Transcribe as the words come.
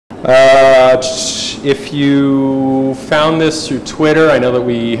If you found this through Twitter, I know that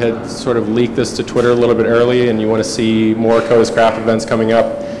we had sort of leaked this to Twitter a little bit early, and you want to see more Code as Craft events coming up.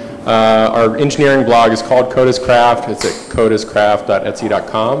 Our engineering blog is called Code as Craft. It's at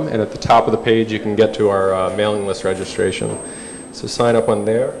codeascraft.etsy.com, and at the top of the page you can get to our mailing list registration. So sign up on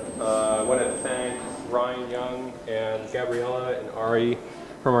there. I want to thank Ryan Young and Gabriella and Ari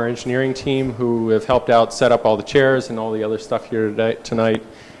from our engineering team who have helped out set up all the chairs and all the other stuff here tonight.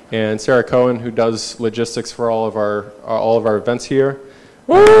 And Sarah Cohen, who does logistics for all of our events here.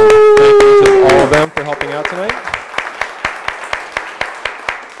 Thank you to all of them for helping out tonight.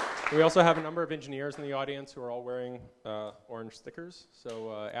 We also have a number of engineers in the audience who are all wearing orange stickers.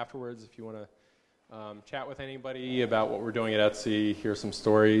 So afterwards, if you want to chat with anybody about what we're doing at Etsy, hear some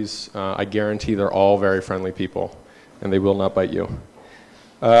stories, I guarantee they're all very friendly people, and they will not bite you.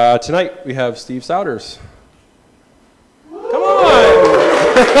 Tonight, we have Steve Souders. Come on!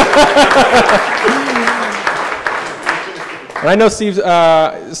 And I know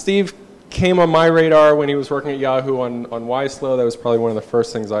Steve came on my radar when he was working at Yahoo on YSlow. That was probably one of the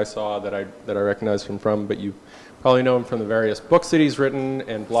first things I saw that I recognized him from, but you probably know him from the various books that he's written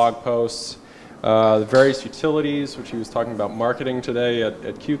and blog posts, the various utilities, which he was talking about marketing today at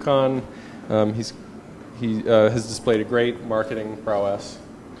QCon. He has displayed a great marketing prowess.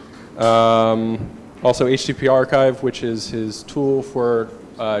 Also HTTP Archive, which is his tool for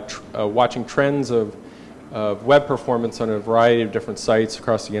watching trends of web performance on a variety of different sites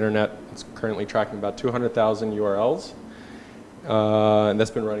across the internet. It's currently tracking about 200,000 URLs. And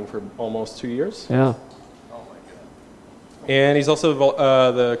that's been running for almost 2 years. Yeah. Oh my God. And he's also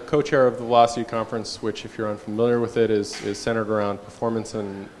the co-chair of the Velocity Conference, which, if you're unfamiliar with it, is centered around performance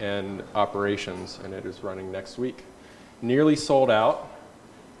and operations, and it is running next week. Nearly sold out.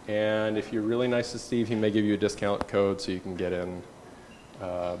 And if you're really nice to Steve, he may give you a discount code so you can get in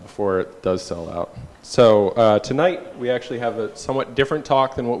before it does sell out. So tonight, we actually have a somewhat different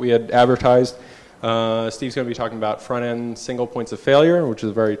talk than what we had advertised. Steve's going to be talking about front-end single points of failure, which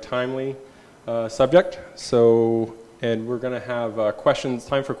is a very timely subject. So, and we're going to have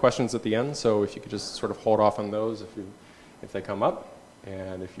time for questions at the end. So if you could just sort of hold off on those if they come up.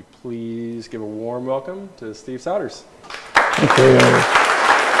 And if you please give a warm welcome to Steve Souders. Thank you.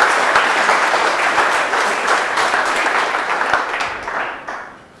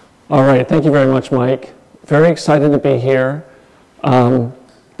 All right, thank you very much, Mike. Very excited to be here.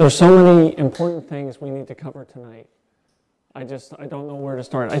 There's so many important things we need to cover tonight. I don't know where to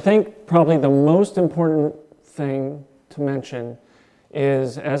start. I think probably the most important thing to mention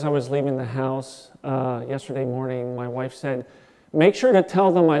is, as I was leaving the house yesterday morning, my wife said, "Make sure to tell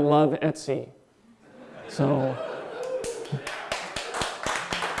them I love Etsy." So,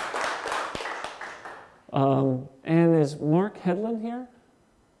 and is Mark Hedlund here?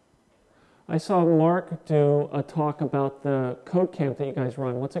 I saw Mark do a talk about the code camp that you guys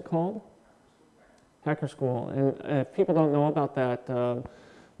run. What's it called? Hacker School. And if people don't know about that, I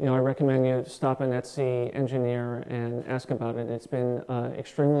recommend you stop an Etsy engineer and ask about it. It's been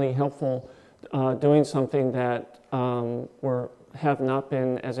extremely helpful doing something that we have not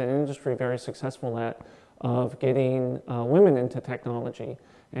been, as an industry, very successful at, of getting women into technology.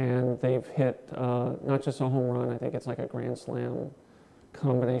 And they've hit not just a home run, I think it's like a grand slam,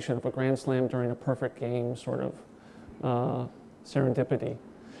 combination of a grand slam during a perfect game sort of serendipity.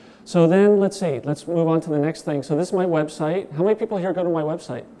 So then let's see, let's move on to the next thing. So this is my website. How many people here go to my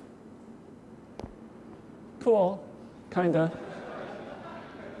website? Cool, kinda.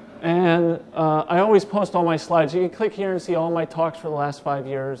 And I always post all my slides. You can click here and see all my talks for the last 5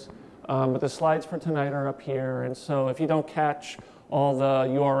 years. But the slides for tonight are up here. And so if you don't catch all the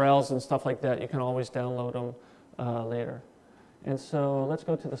URLs and stuff like that, you can always download them later. And so let's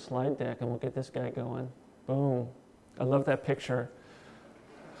go to the slide deck and we'll get this guy going. Boom. I love that picture.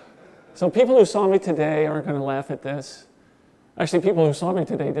 So people who saw me today aren't going to laugh at this. Actually, people who saw me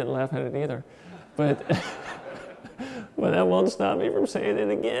today didn't laugh at it either. But, but that won't stop me from saying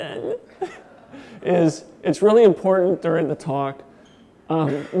it again. It's really important during the talk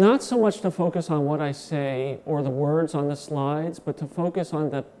not so much to focus on what I say or the words on the slides, but to focus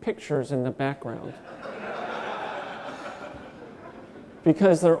on the pictures in the background.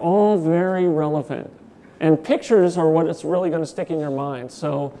 Because they're all very relevant. And pictures are what is really going to stick in your mind.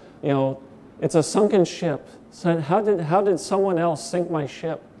 So, it's a sunken ship. So how did someone else sink my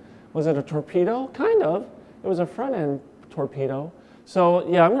ship? Was it a torpedo? Kind of. It was a front-end torpedo. So,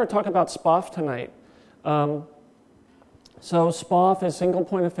 yeah, I'm going to talk about SPOF tonight. So SPOF is single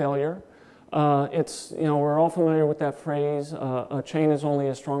point of failure. We're all familiar with that phrase, a chain is only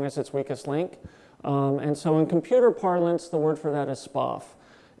as strong as its weakest link. And so in computer parlance, the word for that is SPOF.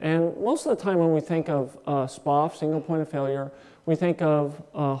 And most of the time when we think of SPOF, single point of failure, we think of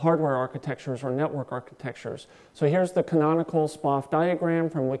hardware architectures or network architectures. So here's the canonical SPOF diagram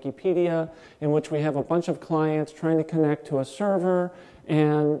from Wikipedia, in which we have a bunch of clients trying to connect to a server,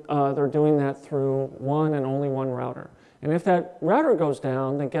 and they're doing that through one and only one router. And if that router goes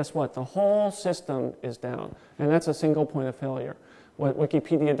down, then guess what? The whole system is down, and that's a single point of failure. What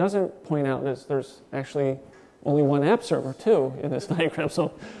Wikipedia doesn't point out is there's actually only one app server, too, in this diagram,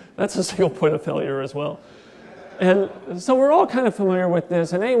 so that's a single point of failure as well. And so we're all kind of familiar with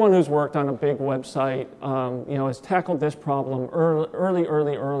this, and anyone who's worked on a big website, has tackled this problem early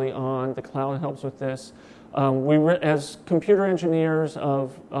on. The cloud helps with this. As computer engineers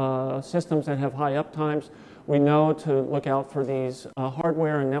of systems that have high uptimes, we know to look out for these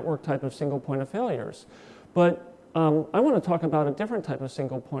hardware and network type of single point of failures. But I want to talk about a different type of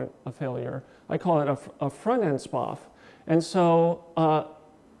single point of failure. I call it a front-end SPOF. And so I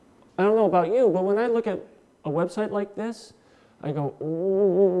don't know about you, but when I look at a website like this, I go,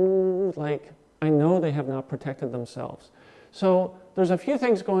 ooh, like, I know they have not protected themselves. So there's a few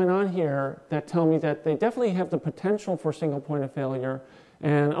things going on here that tell me that they definitely have the potential for single point of failure,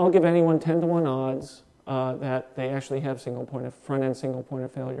 and I'll give anyone 10 to 1 odds that they actually have front-end single point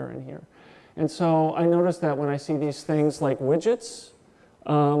of failure in here. And so I noticed that when I see these things like widgets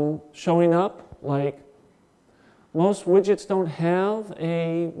showing up, like most widgets don't have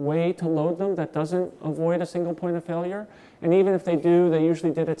a way to load them that doesn't avoid a single point of failure. And even if they do, they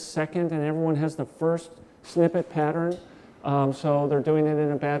usually did it second, and everyone has the first snippet pattern. So they're doing it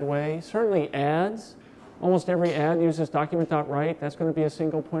in a bad way. Certainly ads. Almost every ad uses document.write. That's going to be a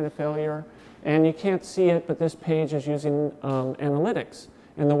single point of failure. And you can't see it, but this page is using analytics.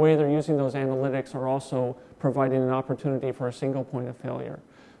 And the way they're using those analytics are also providing an opportunity for a single point of failure.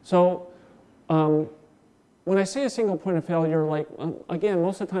 So when I say a single point of failure, like, again,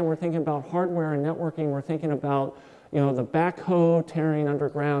 most of the time we're thinking about hardware and networking. We're thinking about, the backhoe tearing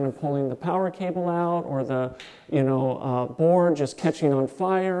underground and pulling the power cable out, or the, board just catching on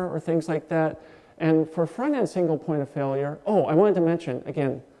fire, or things like that. And for front-end single point of failure, I wanted to mention,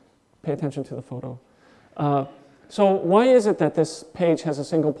 again, pay attention to the photo. So why is it that this page has a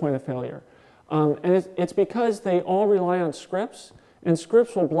single point of failure? And it's because they all rely on scripts, and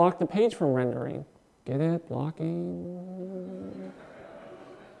scripts will block the page from rendering. Get it? Blocking.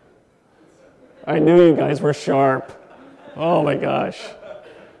 I knew you guys were sharp. Oh my gosh.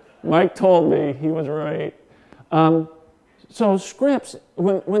 Mike told me, he was right. So scripts,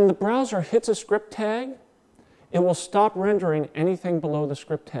 when the browser hits a script tag, it will stop rendering anything below the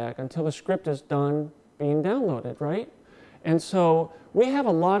script tag until the script is done being downloaded, right? And so we have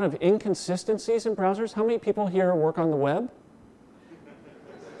a lot of inconsistencies in browsers. How many people here work on the web?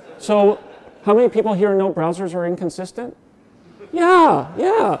 So how many people here know browsers are inconsistent?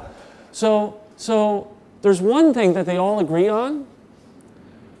 Yeah. So there's one thing that they all agree on.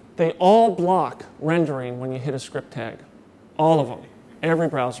 They all block rendering when you hit a script tag. All of them, every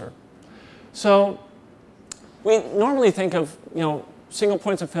browser. So we normally think of, single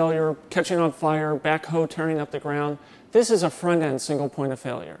points of failure, catching on fire, backhoe tearing up the ground. This is a front-end single point of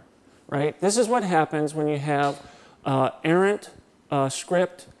failure, right? This is what happens when you have errant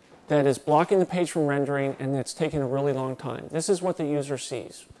script that is blocking the page from rendering, and it's taking a really long time. This is what the user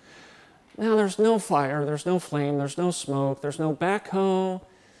sees. Now there's no fire, there's no flame, there's no smoke, there's no backhoe.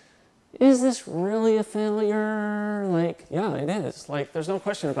 Is this really a failure? Like, yeah, it is. Like, there's no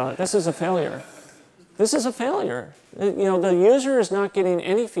question about it. This is a failure. This is a failure. The user is not getting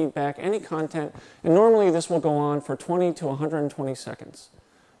any feedback, any content, and normally this will go on for 20 to 120 seconds.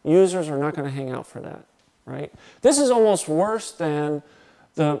 Users are not going to hang out for that, right? This is almost worse than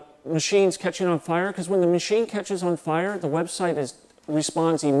the machines catching on fire, because when the machine catches on fire, the website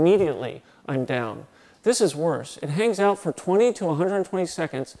responds immediately, I'm down. This is worse. It hangs out for 20 to 120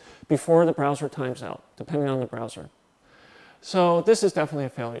 seconds before the browser times out, depending on the browser. So this is definitely a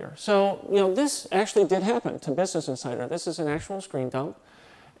failure. So, this actually did happen to Business Insider. This is an actual screen dump.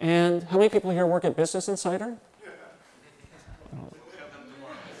 And how many people here work at Business Insider?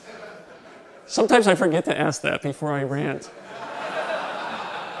 Sometimes I forget to ask that before I rant.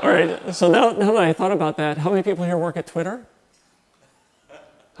 All right, so now that I thought about that, how many people here work at Twitter?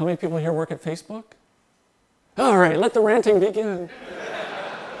 How many people here work at Facebook? All right, let the ranting begin.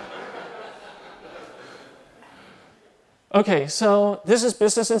 Okay, so this is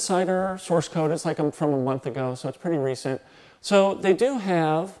Business Insider source code. It's like from a month ago, so it's pretty recent. So they do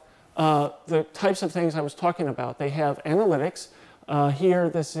have the types of things I was talking about. They have analytics. Here,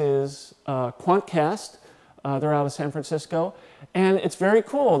 this is Quantcast. They're out of San Francisco. And it's very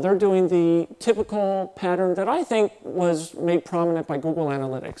cool. They're doing the typical pattern that I think was made prominent by Google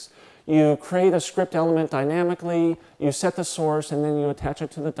Analytics. You create a script element dynamically, you set the source, and then you attach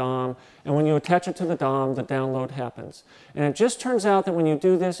it to the DOM. And when you attach it to the DOM, the download happens. And it just turns out that when you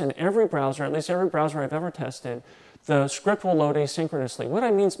do this in every browser, at least every browser I've ever tested, the script will load asynchronously. What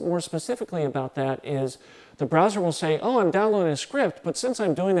I mean more specifically about that is the browser will say, oh, I'm downloading a script, but since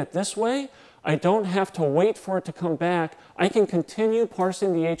I'm doing it this way, I don't have to wait for it to come back. I can continue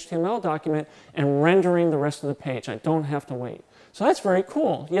parsing the HTML document and rendering the rest of the page. I don't have to wait. So that's very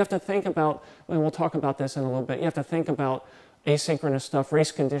cool. You have to think about, and we'll talk about this in a little bit, you have to think about asynchronous stuff,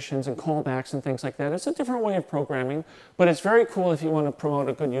 race conditions and callbacks and things like that. It's a different way of programming, but it's very cool if you want to promote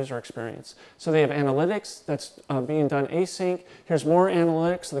a good user experience. So they have analytics that's being done async. Here's more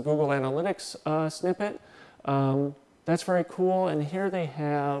analytics, the Google Analytics snippet. That's very cool. And here they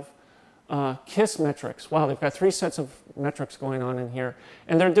have KISS metrics. Wow, they've got 3 sets of metrics going on in here.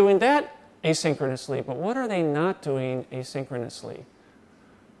 And they're doing that asynchronously. But what are they not doing asynchronously?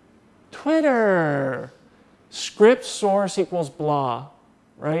 Twitter. Script source equals blah,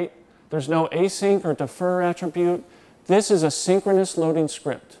 right? There's no async or defer attribute. This is a synchronous loading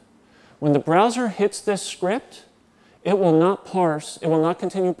script. When the browser hits this script, it will not parse, it will not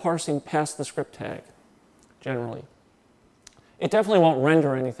continue parsing past the script tag, generally. It definitely won't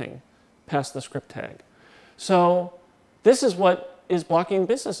render anything past the script tag. So this is what is blocking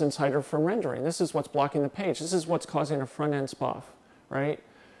Business Insider from rendering. This is what's blocking the page. This is what's causing a front-end spoff, right?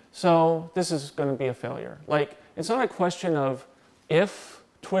 So this is going to be a failure. Like, it's not a question of if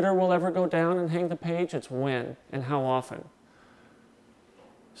Twitter will ever go down and hang the page, it's when and how often.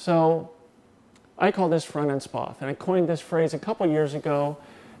 So I call this front-end spoff, and I coined this phrase a couple years ago,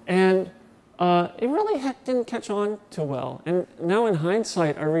 and it really didn't catch on too well. And now in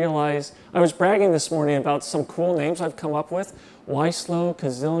hindsight, I realize I was bragging this morning about some cool names I've come up with. YSlow,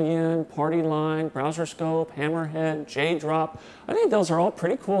 Kazillion, Party Line, Browser Scope, Hammerhead, JDrop. I think those are all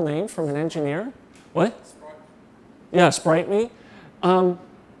pretty cool names from an engineer. What? Sprite. Yeah, Sprite Me.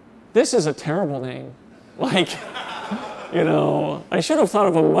 This is a terrible name. Like, you know, I should have thought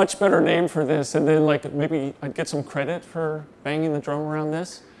of a much better name for this, and then like maybe I'd get some credit for banging the drum around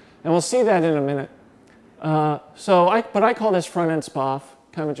this. And we'll see that in a minute. But I call this front-end spoff,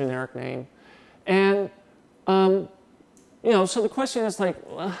 kind of a generic name. And, you know, so the question is like,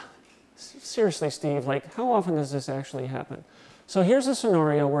 seriously, Steve, like how often does this actually happen? So here's a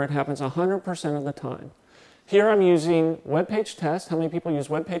scenario where it happens 100% of the time. Here I'm using web page test. How many people use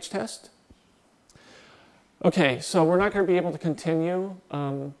web page test? Okay, so we're not going to be able to continue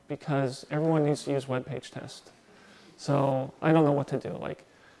because everyone needs to use web page test. So I don't know what to do. Like,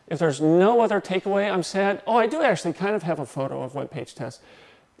 if there's no other takeaway, I'm sad. Oh, I do actually kind of have a photo of web page test.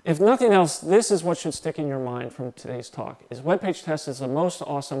 If nothing else, this is what should stick in your mind from today's talk, is web page test is the most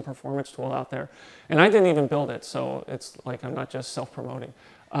awesome performance tool out there. And I didn't even build it, so it's like I'm not just self-promoting.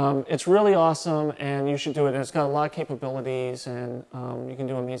 It's really awesome, and you should do it. And it's got a lot of capabilities, and you can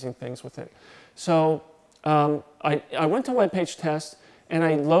do amazing things with it. So I went to web page test, and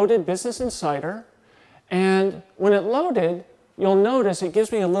I loaded Business Insider. And when it loaded, you'll notice it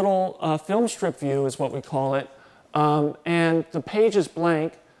gives me a little film strip view, is what we call it. And the page is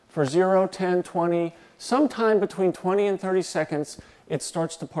blank for 0, 10, 20. Sometime between 20 and 30 seconds, it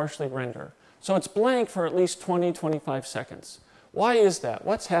starts to partially render. So it's blank for at least 20, 25 seconds. Why is that?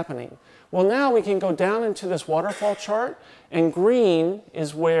 What's happening? Well, now we can go down into this waterfall chart, and green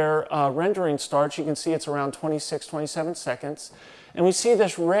is where rendering starts. You can see it's around 26, 27 seconds. And we see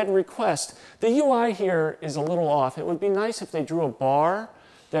this red request. The UI here is a little off. It would be nice if they drew a bar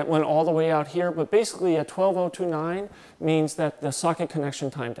that went all the way out here, but basically a 12029 means that the socket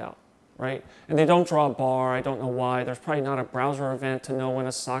connection timed out, right? And they don't draw a bar. I don't know why. There's probably not a browser event to know when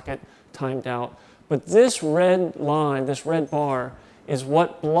a socket timed out. But this red line, this red bar, is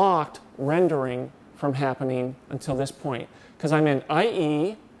what blocked rendering from happening until this point. Because I'm in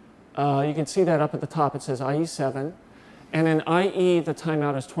IE. You can see that up at the top. It says IE7. And in IE, the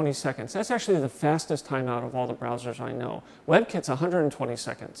timeout is 20 seconds. That's actually the fastest timeout of all the browsers I know. WebKit's 120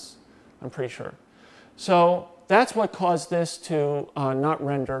 seconds, I'm pretty sure. So that's what caused this to not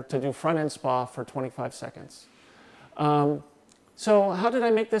render, to do front-end SPA for 25 seconds. So how did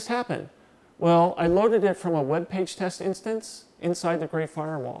I make this happen? Well, I loaded it from a web page test instance inside the Great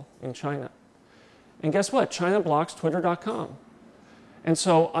Firewall in China. And guess what? China blocks Twitter.com. And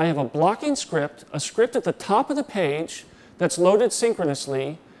so I have a blocking script, a script at the top of the page that's loaded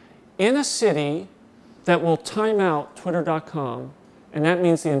synchronously in a city that will time out Twitter.com. And that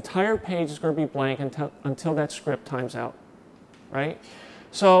means the entire page is going to be blank until that script times out, right?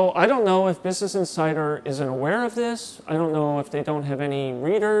 So I don't know if Business Insider isn't aware of this. I don't know if they don't have any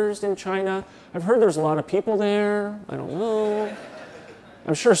readers in China. I've heard there's a lot of people there. I don't know.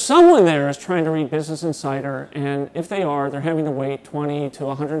 I'm sure someone there is trying to read Business Insider, and if they are, they're having to wait 20 to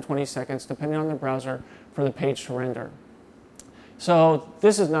 120 seconds, depending on the browser, for the page to render. So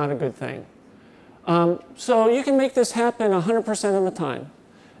this is not a good thing. So you can make this happen 100% of the time.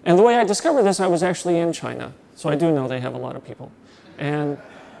 And the way I discovered this, I was actually in China. So I do know they have a lot of people. And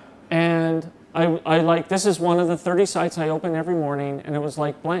I like, this is one of the 30 sites I open every morning, and it was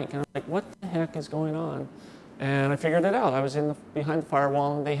like blank. And I'm like, what the heck is going on? And I figured it out. I was behind the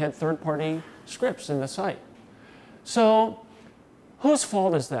firewall, and they had third-party scripts in the site. So whose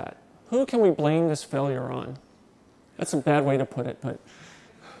fault is that? Who can we blame this failure on? That's a bad way to put it,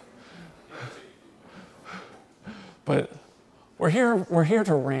 but we're here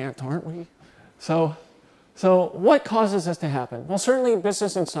to rant, aren't we? So what causes this to happen? Well, certainly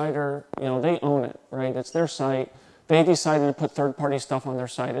Business Insider, they own it, right? It's their site. They decided to put third-party stuff on their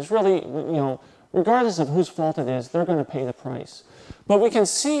site. It's really, regardless of whose fault it is, they're going to pay the price. But we can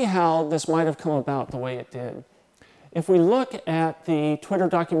see how this might have come about the way it did. If we look at the Twitter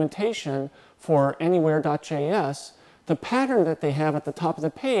documentation for anywhere.js, the pattern that they have at the top of the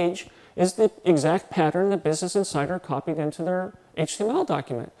page is the exact pattern that Business Insider copied into their HTML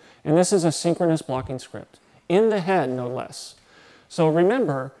document. And this is a synchronous blocking script, in the head, no less. So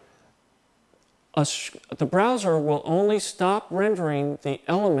remember, the browser will only stop rendering the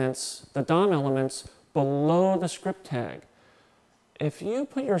elements, the DOM elements, below the script tag. If you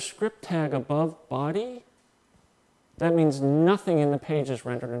put your script tag above body, that means nothing in the page is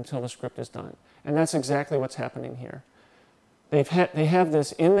rendered until the script is done. And that's exactly what's happening here. They have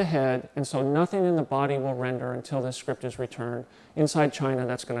this in the head, and so nothing in the body will render until the script is returned. Inside China,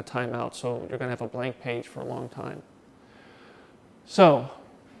 that's going to time out, so you're going to have a blank page for a long time. So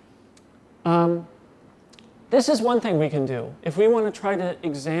this is one thing we can do. If we want to try to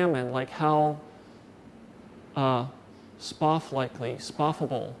examine like how spoffable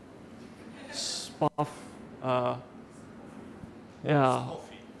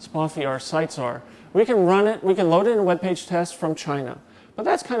spoffy our sites are. We can run it, we can load it in a web page test from China, but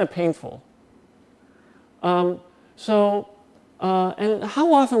that's kind of painful. And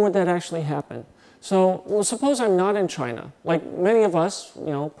how often would that actually happen? So, well, suppose I'm not in China. Like many of us,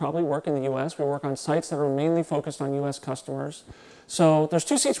 probably work in the US. We work on sites that are mainly focused on US customers. So there's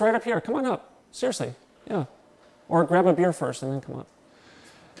 2 seats right up here. Come on up. Seriously, yeah. Or grab a beer first and then come up.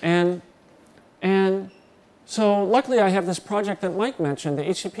 And so luckily I have this project that Mike mentioned, the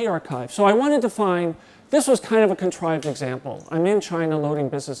HTTP archive. So I wanted to find, this was kind of a contrived example. I'm in China loading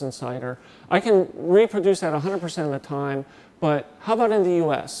Business Insider. I can reproduce that 100% of the time, but how about in the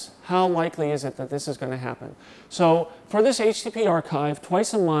US? How likely is it that this is going to happen? So for this HTTP archive,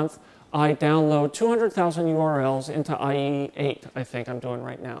 twice a month, I download 200,000 URLs into IE8, I think I'm doing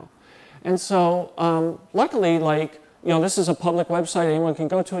right now. And so luckily, this is a public website. Anyone can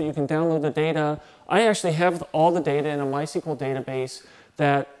go to it. You can download the data. I actually have all the data in a MySQL database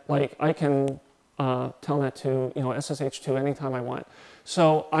that I can tell that to SSH to anytime I want.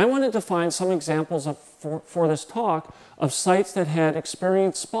 So I wanted to find some examples for this talk of sites that had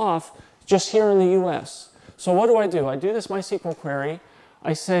experienced SPOF just here in the US. So what do? I do this MySQL query.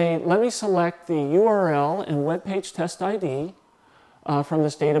 I say, let me select the URL and web page test ID from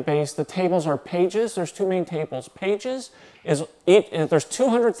this database. The tables are pages. There's 2 main tables. Pages there's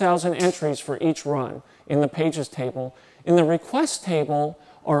 200,000 entries for each run in the pages table. In the request table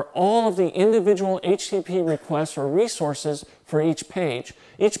are all of the individual HTTP requests or resources for each page.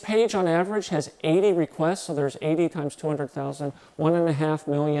 Each page on average has 80 requests, so there's 80 times 200,000, 1.5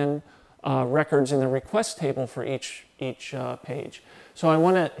 million records in the request table for each page. So I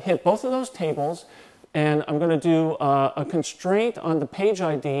want to hit both of those tables, and I'm going to do a constraint on the page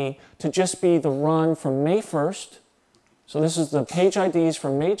ID to just be the run from May 1st. So this is the page IDs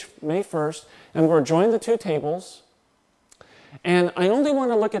from May 1st, and we're going to join the 2 tables. And I only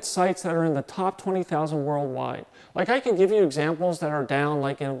want to look at sites that are in the top 20,000 worldwide. Like I can give you examples that are down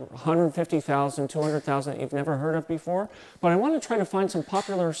like in 150,000, 200,000 that you've never heard of before, but I want to try to find some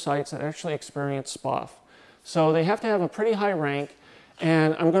popular sites that actually experience SPOF. So they have to have a pretty high rank,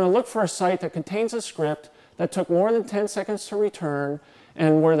 and I'm going to look for a site that contains a script that took more than 10 seconds to return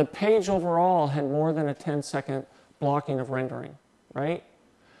and where the page overall had more than a 10-second blocking of rendering, right?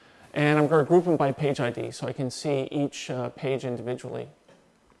 And I'm going to group them by page ID so I can see each page individually.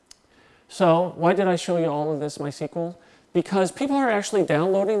 So why did I show you all of this MySQL? because people are actually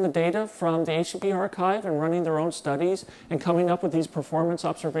downloading the data from the HTTP archive and running their own studies and coming up with these performance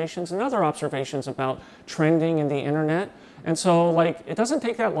observations and other observations about trending in the internet. And so like it doesn't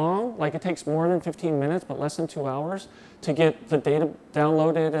take that long, like it takes more than 15 minutes but less than 2 hours to get the data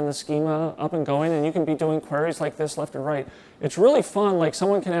downloaded and the schema up and going, and you can be doing queries like this left and right. It's really fun. Like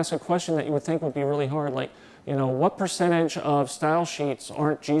someone can ask a question that you would think would be really hard, like, you know, what percentage of style sheets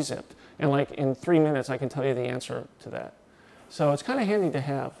aren't gzipped? And like in 3 minutes I can tell you the answer to that. So it's kind of handy to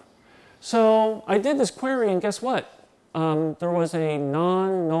have. So I did this query, and guess what? There was a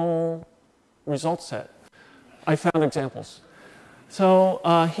non-null result set. I found examples. So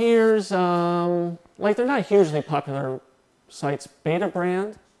here's, like they're not hugely popular sites. Beta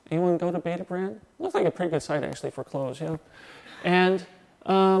Brand. Anyone go to Beta Brand? Looks like a pretty good site actually for clothes, yeah. And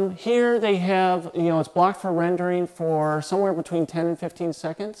here they have, you know, it's blocked for rendering for somewhere between 10 and 15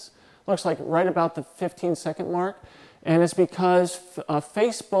 seconds. Looks like right about the 15-second mark. And it's because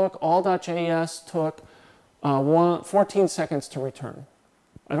Facebook all.js took 14 seconds to return.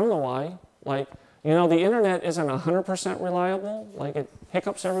 I don't know why. Like, you know, the internet isn't 100% reliable. Like, it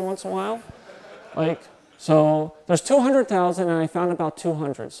hiccups every once in a while. Like, so there's 200,000 and I found about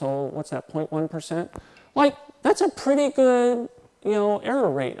 200. So what's that, 0.1%? Like, that's a pretty good, you know, error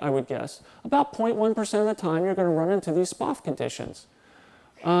rate, I would guess. About 0.1% of the time you're going to run into these SPOF conditions.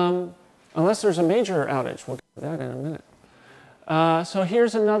 Unless there's a major outage. We'll get to that in a minute. So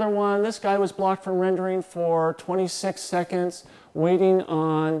here's another one. This guy was blocked from rendering for 26 seconds, waiting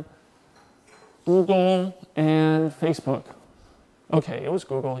on Google and Facebook. Okay, it was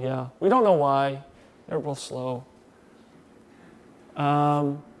Google, yeah. We don't know why. They're both slow.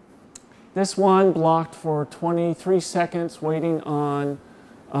 This one blocked for 23 seconds, waiting on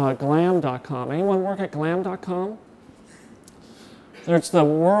glam.com. Anyone work at glam.com? It's the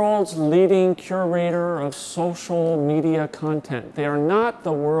world's leading curator of social media content. They are not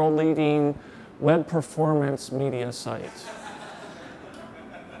the world leading web performance media site.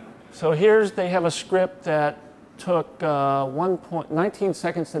 So they have a script that took 19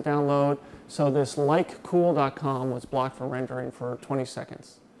 seconds to download. So this likecool.com was blocked for rendering for 20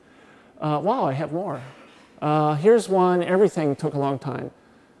 seconds. Wow, I have more. Here's one. Everything took a long time,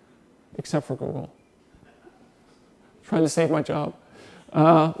 except for Google. Trying to save my job.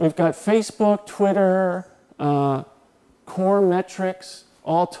 We've got Facebook, Twitter, core metrics,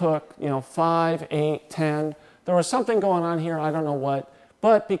 all took, you know, 5, 8, 10. There was something going on here, I don't know what,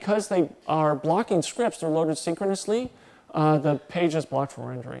 but because they are blocking scripts, they're loaded synchronously, the page is blocked for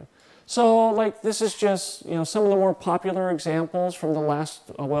rendering. So, like, this is just, you know, some of the more popular examples from the last,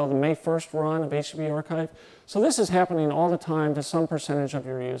 well, the May 1st run of HTTP Archive. So this is happening all the time to some percentage of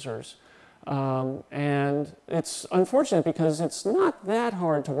your users. And it's unfortunate because it's not that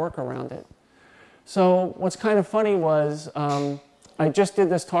hard to work around it. So what's kind of funny was I just did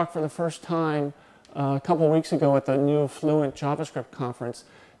this talk for the first time a couple of weeks ago at the new Fluent JavaScript conference.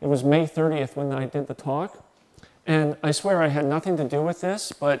 It was May 30th when I did the talk. And I swear I had nothing to do with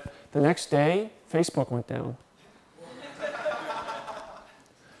this, but the next day, Facebook went down.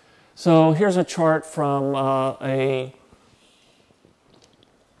 So here's a chart from a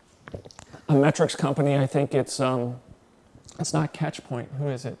metrics company. I think it's not Catchpoint. Who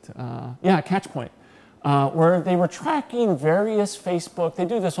is it? Yeah, Catchpoint. Where they were tracking various Facebook. They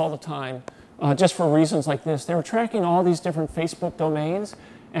do this all the time, just for reasons like this. They were tracking all these different Facebook domains,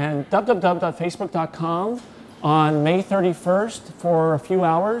 and www.facebook.com on May 31st for a few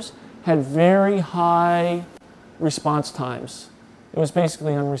hours had very high response times. It was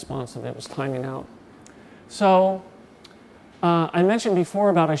basically unresponsive. It was timing out. So I mentioned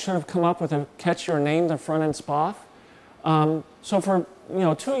before about I should have come up with a catchier name than front-end SPOF. So for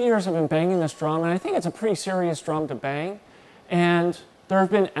 2 years I've been banging this drum, and I think it's a pretty serious drum to bang. And there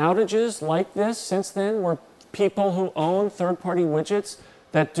have been outages like this since then where people who own third-party widgets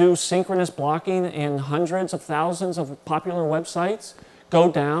that do synchronous blocking in hundreds of thousands of popular websites go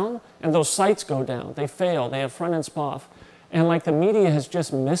down, and those sites go down. They fail. They have front-end SPOF. And like the media has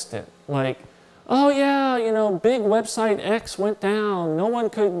just missed it. Like, oh yeah, big website X went down. No one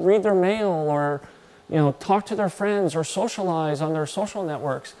could read their mail or, talk to their friends or socialize on their social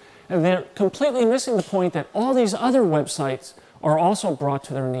networks. And they're completely missing the point that all these other websites are also brought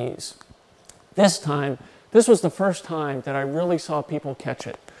to their knees. This was the first time that I really saw people catch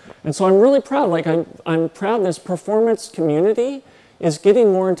it. And so I'm really proud. Like, I'm proud this performance community is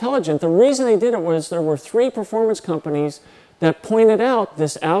getting more intelligent. The reason they did it was there were 3 performance companies that pointed out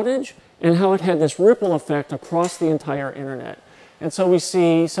this outage and how it had this ripple effect across the entire internet. And so we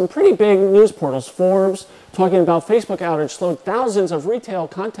see some pretty big news portals, Forbes, talking about Facebook outage slowed thousands of retail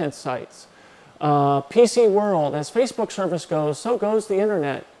content sites. PC world, as Facebook service goes, so goes the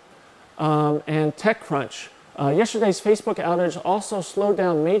internet. And TechCrunch. Yesterday's Facebook outage also slowed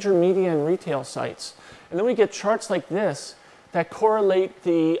down major media and retail sites. And then we get charts like this that correlate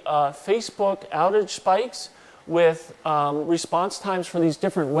the Facebook outage spikes with response times for these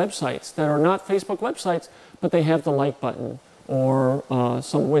different websites that are not Facebook websites, but they have the like button or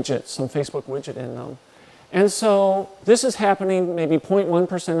some widget, some Facebook widget in them. And so this is happening maybe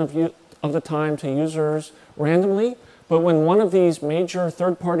 0.1% of the time to users randomly, but when one of these major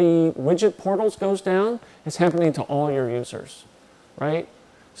third-party widget portals goes down, it's happening to all your users, right?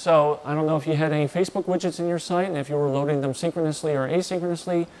 So I don't know if you had any Facebook widgets in your site and if you were loading them synchronously or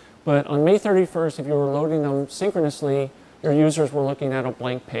asynchronously, but on May 31st, if you were loading them synchronously, your users were looking at a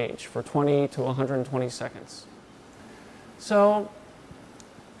blank page for 20 to 120 seconds. So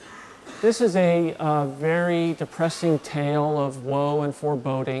this is a very depressing tale of woe and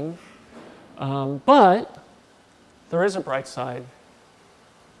foreboding, but there is a bright side,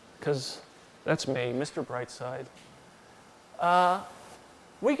 because that's me, Mr. Brightside.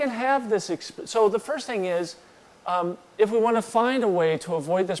 We can have this, so the first thing is, if we want to find a way to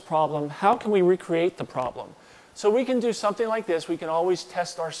avoid this problem, how can we recreate the problem? So we can do something like this. We can always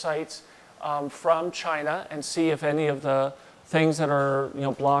test our sites from China and see if any of the things that are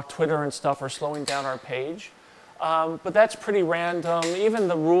blocked, Twitter and stuff, are slowing down our page. But that's pretty random. Even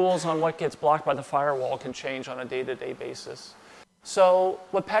the rules on what gets blocked by the firewall can change on a day-to-day basis. So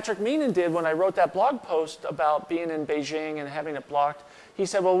what Patrick Meenan did when I wrote that blog post about being in Beijing and having it blocked, he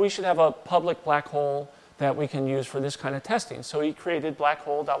said, well, we should have a public black hole that we can use for this kind of testing. So he created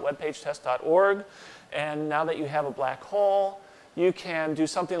blackhole.webpagetest.org. And now that you have a black hole, you can do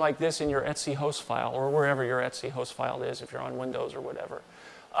something like this in your Etsy host file or wherever your Etsy host file is if you're on Windows or whatever.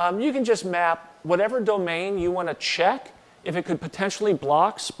 You can just map whatever domain you want to check. If it could potentially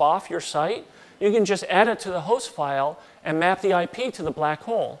block, spoff your site, you can just add it to the host file and map the IP to the black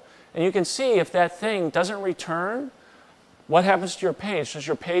hole. And you can see if that thing doesn't return, what happens to your page? Does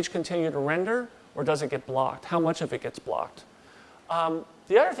your page continue to render or does it get blocked? How much of it gets blocked?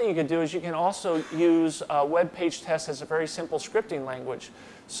 The other thing you can do is you can also use web page test as a very simple scripting language.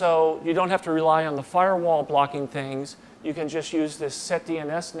 So you don't have to rely on the firewall blocking things. You can just use this set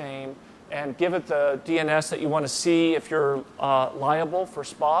DNS name and give it the DNS that you want to see if you're liable for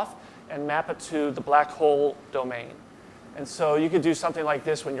SPOF and map it to the black hole domain. And so you could do something like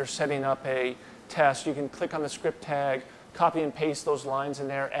this when you're setting up a test. You can click on the script tag, copy and paste those lines in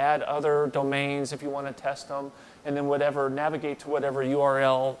there, add other domains if you want to test them, and then navigate to whatever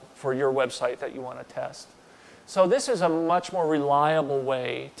URL for your website that you want to test. So this is a much more reliable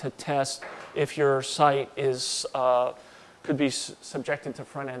way to test if your site is, could be subjected to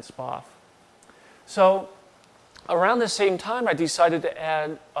front-end SPOF. So around the same time, I decided to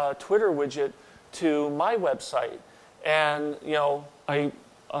add a Twitter widget to my website. And I,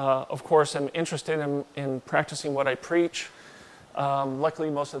 of course, am interested in practicing what I preach.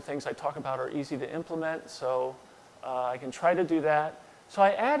 Luckily, most of the things I talk about are easy to implement, so I can try to do that. So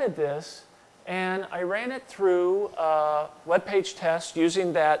I added this, and I ran it through web page test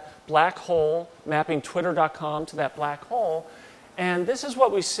using that black hole, mapping twitter.com to that black hole. And this is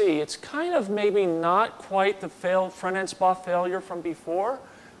what we see. It's kind of maybe not quite the front-end SPOF failure from before,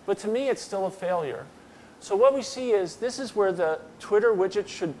 but to me, it's still a failure. So what we see is this is where the Twitter widget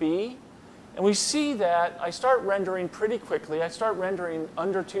should be. And we see that I start rendering pretty quickly. I start rendering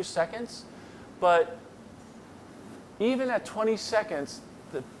under 2 seconds. But even at 20 seconds,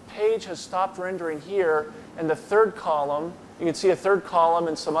 the page has stopped rendering here. And the third column, you can see a third column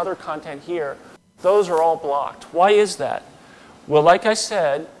and some other content here. Those are all blocked. Why is that? Well, like I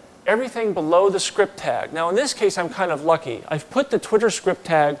said, everything below the script tag. Now, in this case, I'm kind of lucky. I've put the Twitter script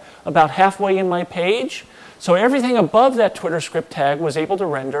tag about halfway in my page. So everything above that Twitter script tag was able to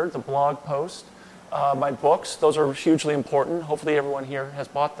render, the blog post, my books. Those are hugely important. Hopefully everyone here has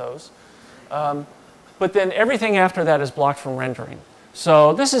bought those. But then everything after that is blocked from rendering.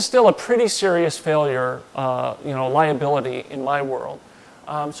 So this is still a pretty serious failure, liability in my world.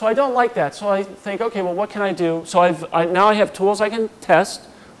 So I don't like that. So I think, okay, well, what can I do? So now I have tools I can test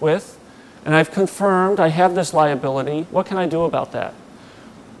with, and I've confirmed I have this liability. What can I do about that?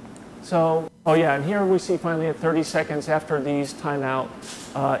 So, oh yeah, and here we see finally at 30 seconds after these timeout,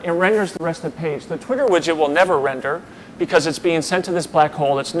 it renders the rest of the page. The Twitter widget will never render because it's being sent to this black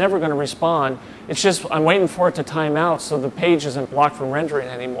hole. It's never going to respond. It's just I'm waiting for it to time out so the page isn't blocked from rendering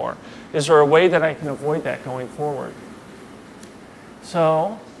anymore. Is there a way that I can avoid that going forward?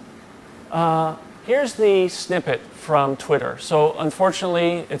 So here's the snippet from Twitter. So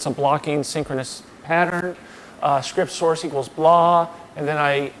unfortunately, it's a blocking synchronous pattern. Script source equals blah. and then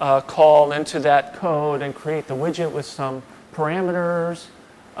I call into that code and create the widget with some parameters.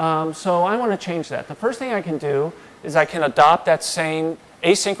 So I want to change that. The first thing I can do is I can adopt that same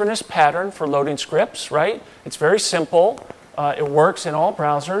asynchronous pattern for loading scripts, right? It's very simple. It works in all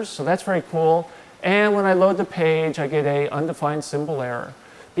browsers, so that's very cool. And when I load the page, I get a undefined symbol error.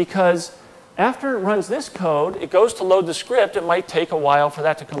 Because after it runs this code, it goes to load the script. It might take a while for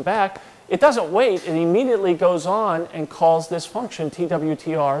that to come back. It doesn't wait. It immediately goes on and calls this function,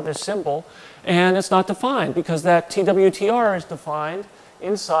 twtr, this symbol, and it's not defined because that twtr is defined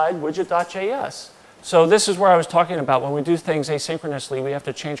inside widget.js. So this is where I was talking about when we do things asynchronously, we have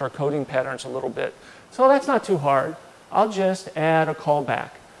to change our coding patterns a little bit. So that's not too hard. I'll just add a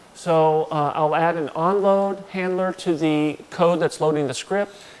callback. So I'll add an onload handler to the code that's loading the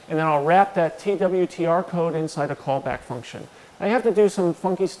script, and then I'll wrap that twtr code inside a callback function. I have to do some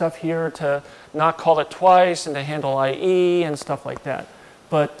funky stuff here to not call it twice and to handle IE and stuff like that.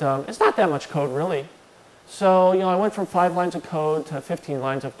 But it's not that much code, really. So, I went from 5 lines of code to 15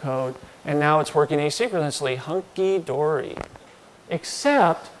 lines of code, and now it's working asynchronously, hunky-dory.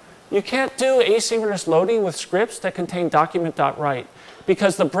 Except, you can't do asynchronous loading with scripts that contain document.write,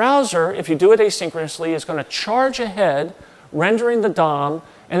 because the browser, if you do it asynchronously, is going to charge ahead, rendering the DOM,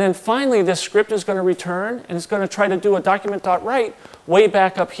 and then finally this script is going to return, and it's going to try to do a document.write way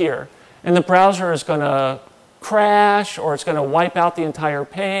back up here. And the browser is going to crash, or it's going to wipe out the entire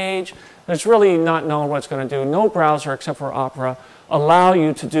page. It's really not known what it's going to do. No browser except for Opera allow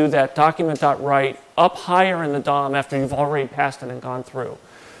you to do that document.write up higher in the DOM after you've already passed it and gone through.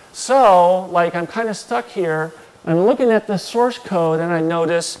 So, I'm kind of stuck here. I'm looking at the source code and I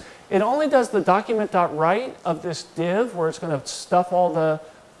notice it only does the document.write of this div where it's going to stuff all the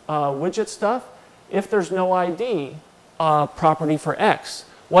widget stuff if there's no ID property for X.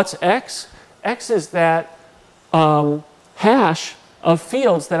 What's X? X is that hash of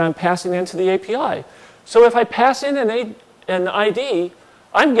fields that I'm passing into the API. So if I pass in an ID,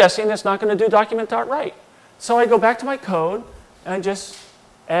 I'm guessing it's not going to do document.write. So I go back to my code and I just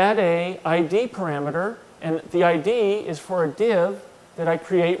add a ID parameter, and the ID is for a div that I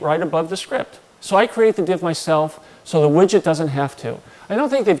create right above the script. So I create the div myself so the widget doesn't have to. I don't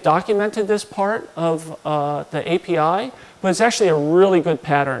think they've documented this part of the API, but it's actually a really good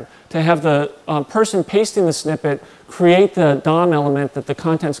pattern to have the person pasting the snippet create the DOM element that the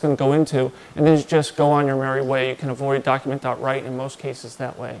content's going to go into, and then just go on your merry way. You can avoid document.write in most cases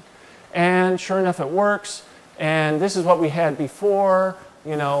that way. And sure enough, it works. And this is what we had before.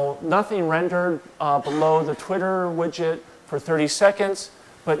 Nothing rendered below the Twitter widget for 30 seconds.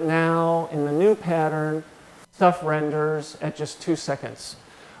 But now, in the new pattern, stuff renders at just 2 seconds.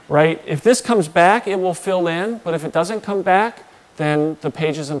 Right? If this comes back, it will fill in. But if it doesn't come back, then the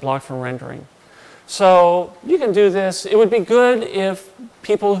page isn't blocked from rendering. So you can do this. It would be good if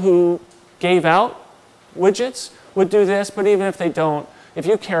people who gave out widgets would do this, but even if they don't, if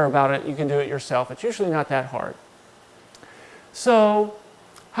you care about it, you can do it yourself. It's usually not that hard. So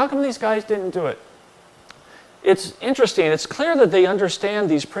how come these guys didn't do it? It's interesting. It's clear that they understand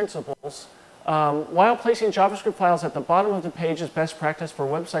these principles. While placing JavaScript files at the bottom of the page is best practice for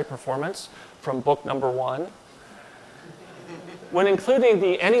website performance, from book number 1. When including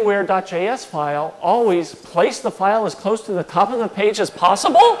the anywhere.js file, always place the file as close to the top of the page as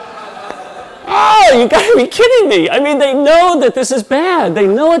possible? Oh, you gotta be kidding me. I mean, they know that this is bad. They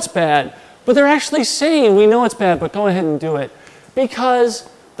know it's bad. But they're actually saying, we know it's bad, but go ahead and do it. Because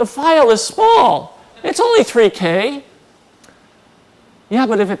the file is small. It's only 3K. Yeah,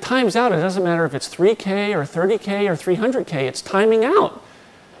 but if it times out, it doesn't matter if it's 3K or 30K or 300K. It's timing out.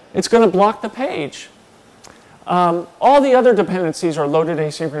 It's going to block the page. All the other dependencies are loaded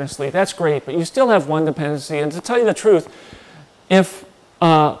asynchronously. That's great, but you still have one dependency. And to tell you the truth, if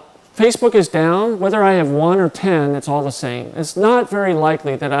Facebook is down, whether I have 1 or 10, it's all the same. It's not very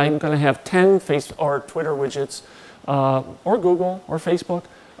likely that I'm going to have 10 or Twitter widgets, or Google, or Facebook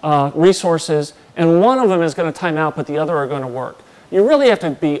resources, and one of them is going to time out, but the other are going to work. You really have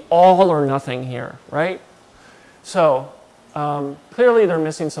to be all or nothing here, right? So clearly they're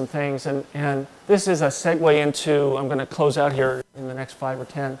missing some things, and this is a segue into, I'm going to close out here in the next 5 or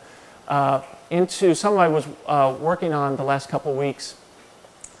 10, into something I was working on the last couple weeks.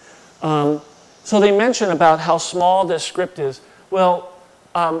 So they mention about how small this script is. Well,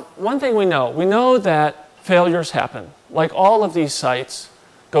 one thing we know that failures happen. Like all of these sites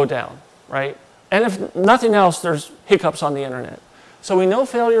go down, right? And if nothing else, there's hiccups on the internet. So we know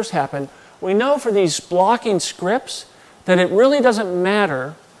failures happen. We know for these blocking scripts that it really doesn't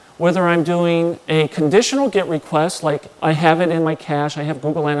matter whether I'm doing a conditional GET request, like I have it in my cache, I have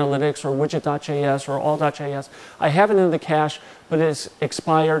Google Analytics or widget.js or all.js, I have it in the cache, but it's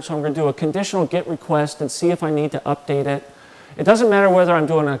expired, so I'm going to do a conditional GET request and see if I need to update it. It doesn't matter whether I'm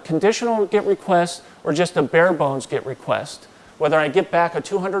doing a conditional GET request or just a bare bones GET request. Whether I get back a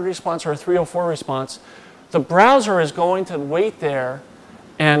 200 response or a 304 response, the browser is going to wait there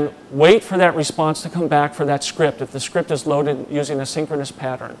and wait for that response to come back for that script if the script is loaded using a synchronous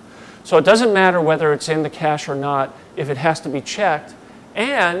pattern. So it doesn't matter whether it's in the cache or not if it has to be checked.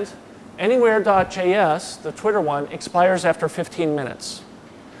 And anywhere.js, the Twitter one, expires after 15 minutes.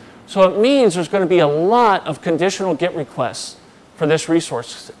 So it means there's going to be a lot of conditional GET requests for this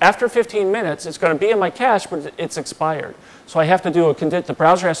resource. After 15 minutes, it's going to be in my cache, but it's expired. So I have to do the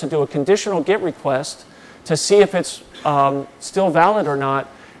browser has to do a conditional GET request to see if it's still valid or not.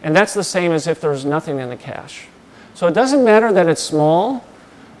 And that's the same as if there's nothing in the cache. So it doesn't matter that it's small.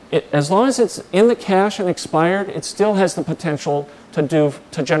 As long as it's in the cache and expired, it still has the potential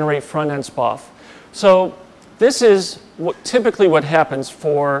to generate front-end SPOF. So this is typically what happens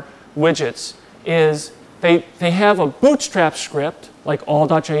for widgets is they have a bootstrap script, like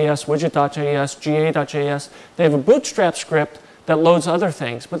all.js, widget.js, ga.js. They have a bootstrap script that loads other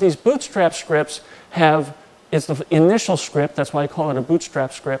things. But these bootstrap scripts it's the initial script, that's why I call it a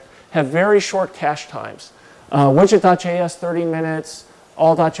bootstrap script, have very short cache times. Widget.js, 30 minutes.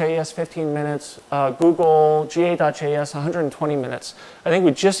 All.js, 15 minutes. Google, ga.js, 120 minutes. I think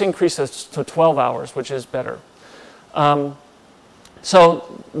we just increased this to 12 hours, which is better. So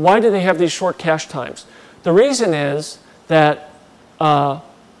why do they have these short cache times? The reason is that, so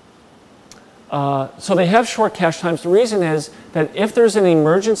they have short cache times. The reason is that if there's an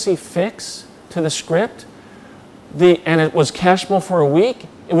emergency fix to the script, and it was cacheable for a week,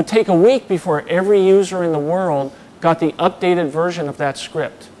 it would take a week before every user in the world got the updated version of that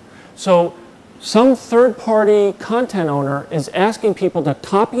script. So some third-party content owner is asking people to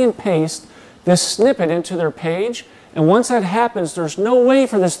copy and paste this snippet into their page, and once that happens, there's no way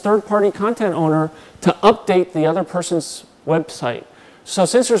for this third-party content owner to update the other person's website. So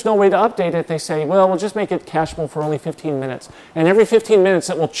since there's no way to update it, they say, well, we'll just make it cacheable for only 15 minutes. And every 15 minutes,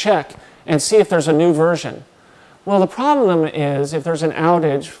 it will check and see if there's a new version. Well, the problem is if there's an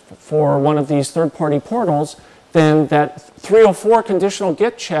outage for one of these third-party portals, then that 304 conditional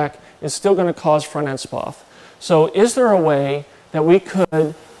GET check is still going to cause front-end SPOF. So is there a way that we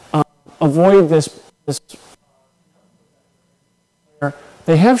could avoid this?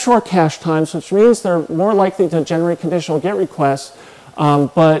 They have short cache times, which means they're more likely to generate conditional GET requests, and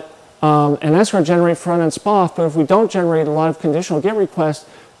that's going to generate front-end SPOF. But if we don't generate a lot of conditional GET requests,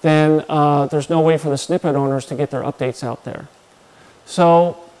 then there's no way for the snippet owners to get their updates out there.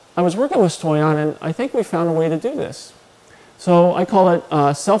 So I was working with Stoyan, and I think we found a way to do this. So I call it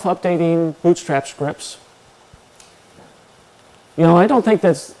self-updating bootstrap scripts. You know, I don't think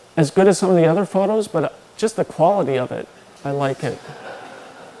that's as good as some of the other photos, but just the quality of it, I like it.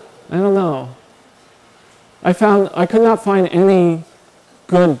 I don't know. I could not find any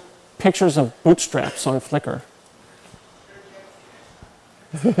good pictures of bootstraps on Flickr.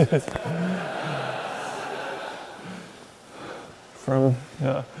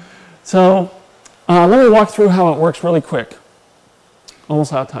 So let me walk through how it works really quick.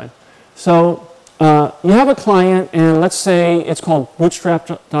 Almost out of time. So you have a client, and let's say it's called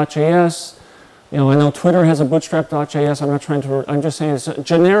bootstrap.js. You know, I know Twitter has a bootstrap.js. I'm just saying it's a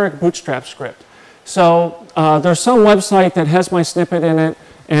generic bootstrap script. So there's some website that has my snippet in it,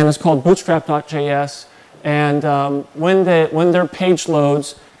 and it's called bootstrap.js. And when their page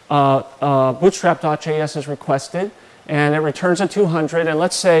loads, bootstrap.js is requested, and it returns a 200. And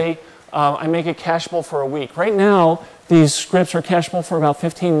let's say I make it cacheable for a week. Right now, these scripts are cacheable for about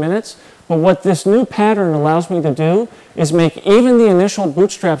 15 minutes. But what this new pattern allows me to do is make even the initial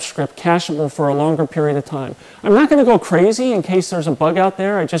bootstrap script cacheable for a longer period of time. I'm not going to go crazy in case there's a bug out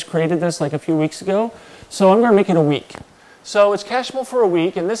there. I just created this like a few weeks ago. So I'm going to make it a week. So it's cacheable for a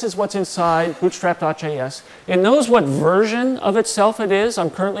week, and this is what's inside bootstrap.js. It knows what version of itself it is.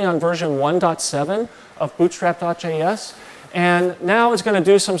 I'm currently on version 1.7 of bootstrap.js. And now it's going to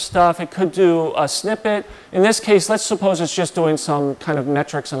do some stuff. It could do a snippet. In this case, let's suppose it's just doing some kind of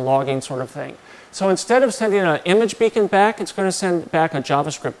metrics and logging sort of thing. So instead of sending an image beacon back, it's going to send back a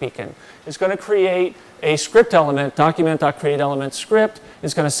JavaScript beacon. It's going to create a script element, document.createElement script.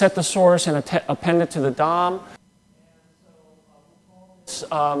 It's going to set the source and append it to the DOM.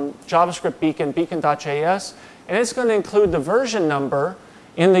 JavaScript beacon, beacon.js, and it's going to include the version number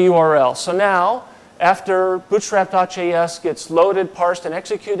in the URL. So now, after bootstrap.js gets loaded, parsed, and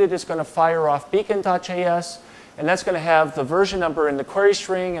executed, it's going to fire off beacon.js, and that's going to have the version number in the query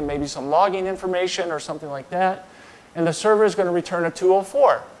string and maybe some logging information or something like that. And the server is going to return a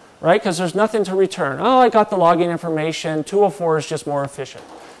 204, right? Because there's nothing to return. Oh, I got the logging information. 204 is just more efficient.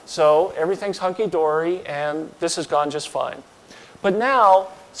 So everything's hunky-dory, and this has gone just fine. But now,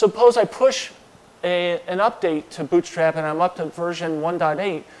 suppose I push an update to Bootstrap, and I'm up to version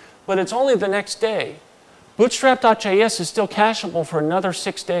 1.8, but it's only the next day. Bootstrap.js is still cacheable for another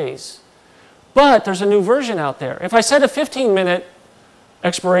 6 days. But there's a new version out there. If I set a 15-minute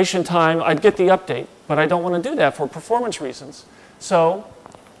expiration time, I'd get the update. But I don't want to do that for performance reasons. So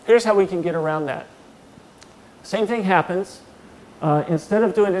here's how we can get around that. Same thing happens. Instead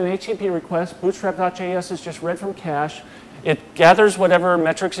of doing an HTTP request, Bootstrap.js is just read from cache. It gathers whatever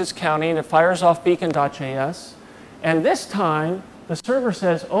metrics it's counting. It fires off beacon.js. And this time, the server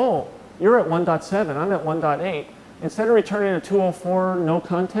says, oh, you're at 1.7. I'm at 1.8. Instead of returning a 204 no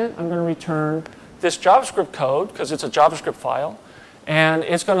content, I'm going to return this JavaScript code, because it's a JavaScript file. And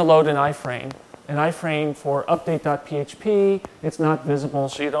it's going to load an iframe. An iframe for update.php. It's not visible,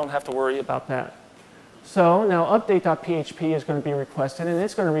 so you don't have to worry about that. So now update.php is going to be requested, and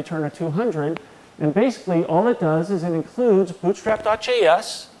it's going to return a 200. And basically, all it does is it includes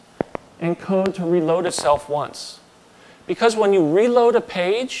bootstrap.js and code to reload itself once. Because when you reload a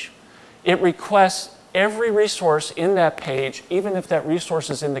page, it requests every resource in that page, even if that resource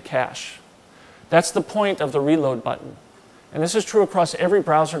is in the cache. That's the point of the reload button. And this is true across every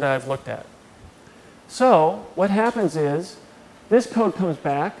browser that I've looked at. So what happens is this code comes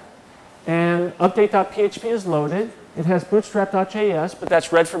back, and update.php is loaded. It has bootstrap.js, but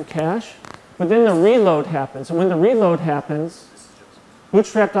that's read from cache. But then the reload happens. And when the reload happens,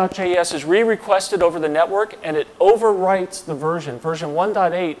 bootstrap.js is re-requested over the network, and it overwrites the version. Version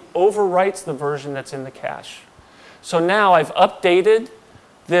 1.8 overwrites the version that's in the cache. So now I've updated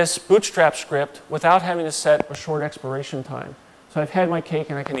this bootstrap script without having to set a short expiration time. So I've had my cake,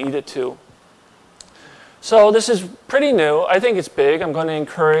 and I can eat it too. So this is pretty new. I think it's big. I'm going to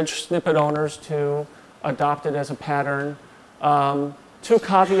encourage snippet owners to adopt it as a pattern. 2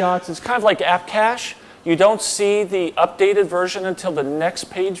 caveats. It's kind of like app cache. You don't see the updated version until the next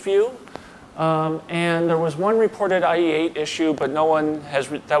page view. And there was one reported IE8 issue, but no one has,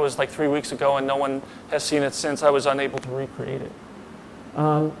 that was like 3 weeks ago, and no one has seen it since. I was unable to recreate it.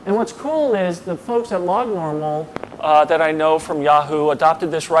 And what's cool is the folks at LogNormal that I know from Yahoo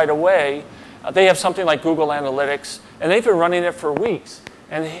adopted this right away. They have something like Google Analytics, and they've been running it for weeks.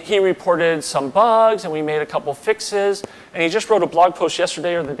 And he reported some bugs, and we made a couple fixes. And he just wrote a blog post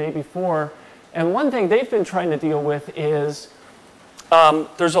yesterday or the day before. And one thing they've been trying to deal with is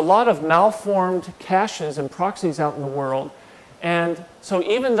there's a lot of malformed caches and proxies out in the world. And so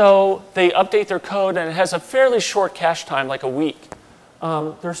even though they update their code and it has a fairly short cache time, like a week,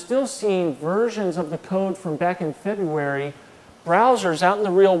 they're still seeing versions of the code from back in February. Browsers out in the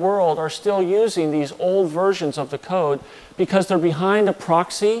real world are still using these old versions of the code because they're behind a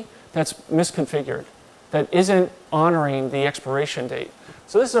proxy that's misconfigured, that isn't honoring the expiration date.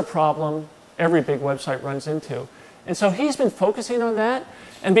 So this is a problem every big website runs into. And so he's been focusing on that.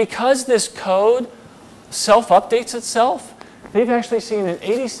 And because this code self-updates itself, they've actually seen an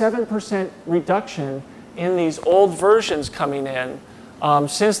 87% reduction in these old versions coming in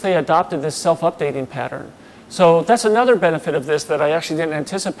since they adopted this self-updating pattern. So that's another benefit of this that I actually didn't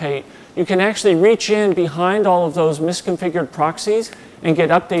anticipate. You can actually reach in behind all of those misconfigured proxies and get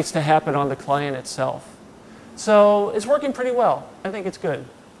updates to happen on the client itself. So it's working pretty well. I think it's good.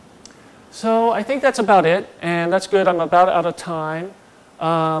 So I think that's about it, and that's good. I'm about out of time.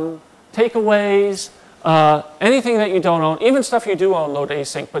 Takeaways, anything that you don't own, even stuff you do own, load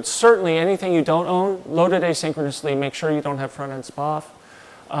async, but certainly anything you don't own, load it asynchronously. Make sure you don't have front-end SPOF.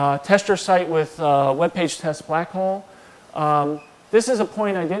 Test your site with web page test black hole. This is a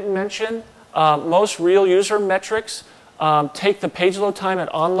point I didn't mention. Most real user metrics take the page load time at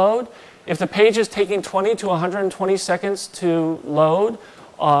onload. If the page is taking 20 to 120 seconds to load,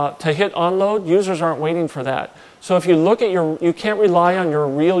 to hit onload, users aren't waiting for that. So if you look at you can't rely on your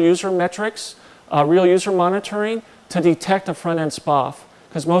real user metrics, real user monitoring to detect a front-end SPOF,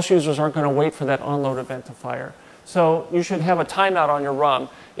 because most users aren't going to wait for that onload event to fire. So you should have a timeout on your RUM.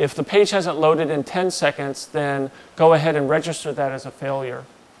 If the page hasn't loaded in 10 seconds, then go ahead and register that as a failure.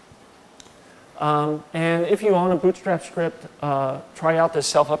 And if you own a Bootstrap script, try out this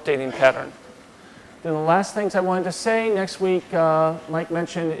self-updating pattern. Then the last things I wanted to say, next week, Mike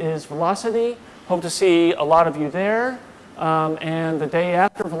mentioned, is Velocity. Hope to see a lot of you there. And the day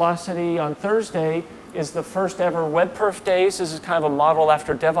after Velocity on Thursday is the first ever WebPerf Days. This is kind of a model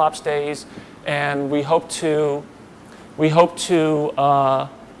after DevOps Days. And we hope to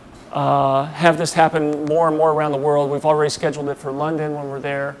have this happen more and more around the world. We've already scheduled it for London when we're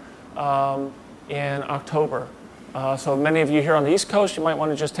there in October. So many of you here on the East Coast, you might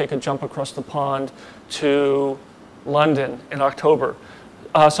want to just take a jump across the pond to London in October.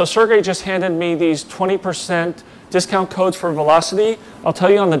 So Sergey just handed me these 20% discount codes for Velocity. I'll tell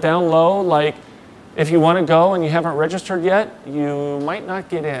you on the down low, like if you want to go and you haven't registered yet, you might not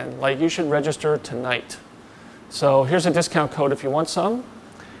get in. Like you should register tonight. So here's a discount code if you want some.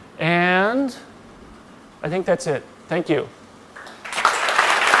 And I think that's it. Thank you.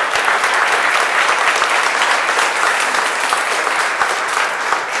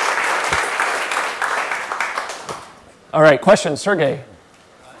 All right, questions, Sergey.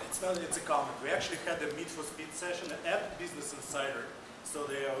 It's a comment. We actually had a Meet for Speed session at Business Insider, so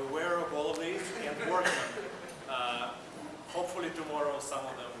they are aware of all of these and working on it. Hopefully tomorrow some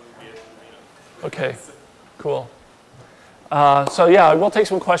of them will be at the meetup. Okay, cool. So yeah, we'll take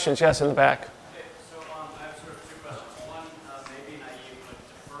some questions. Yes, in the back. Okay, so I have sort of two questions. One, maybe naive, but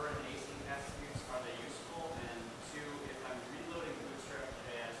defer and async attributes, are they useful? And two, if I'm reloading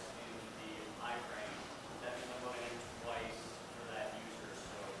Bootstrap.js in the iframe, that means I'm loading it twice for that user.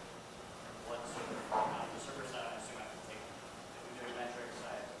 So what sort of, on the server side, I assume I have to take, if I'm doing metrics,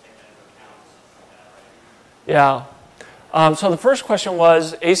 I have to take that into account, something like that, right? Yeah. So the first question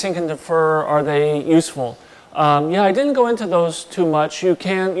was async and defer, are they useful? Yeah, I didn't go into those too much. You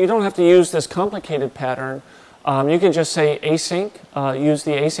don't have to use this complicated pattern. You can just say async, use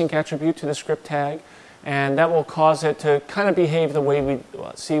the async attribute to the script tag, and that will cause it to kind of behave the way we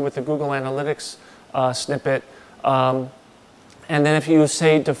see with the Google Analytics snippet. And then if you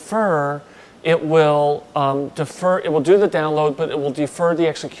say defer, it will defer. It will do the download, but it will defer the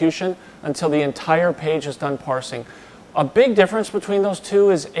execution until the entire page is done parsing. A big difference between those two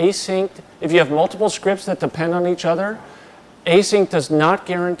is async. If you have multiple scripts that depend on each other, async does not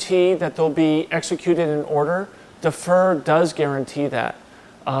guarantee that they'll be executed in order. Defer does guarantee that.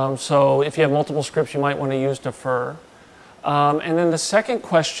 So if you have multiple scripts, you might want to use defer. And then the second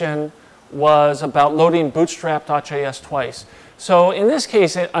question was about loading bootstrap.js twice. So in this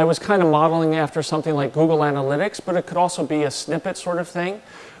case, I was kind of modeling after something like Google Analytics, but it could also be a snippet sort of thing.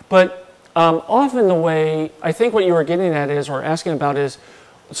 But often the way, I think what you were getting at is, or asking about is,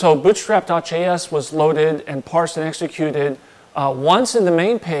 so bootstrap.js was loaded and parsed and executed once in the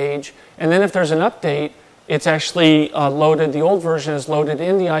main page, and then if there's an update, it's actually loaded, the old version is loaded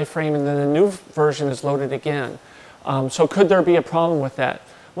in the iframe, and then the new version is loaded again. So could there be a problem with that?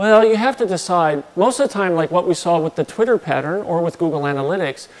 Well, you have to decide. Most of the time, like what we saw with the Twitter pattern or with Google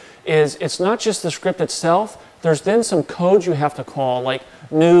Analytics, is it's not just the script itself, there's then some code you have to call, like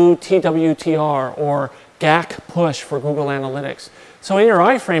new TWTR or GAC push for Google Analytics. So in your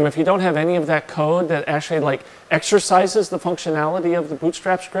iframe, if you don't have any of that code that actually like exercises the functionality of the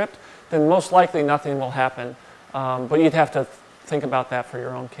Bootstrap script, then most likely nothing will happen. But you'd have to think about that for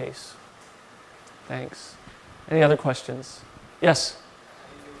your own case. Thanks. Any other questions? Yes?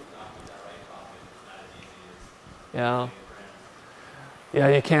 Yeah. Yeah,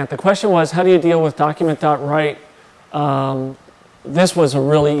 you can't. The question was, how do you deal with document.write? This was a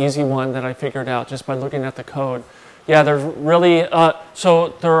really easy one that I figured out just by looking at the code. Yeah, there's really, so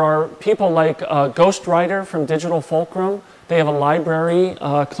there are people like Ghostwriter from Digital Fulcrum. They have a library.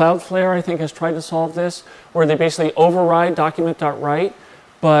 Cloudflare, I think, has tried to solve this, where they basically override document.write.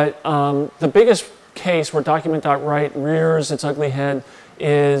 But the biggest case where document.write rears its ugly head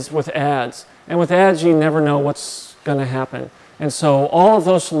is with ads. And with ads, you never know what's going to happen. And so all of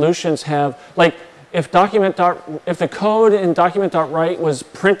those solutions have, like, if the code in document.write was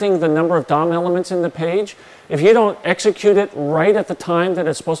printing the number of DOM elements in the page, if you don't execute it right at the time that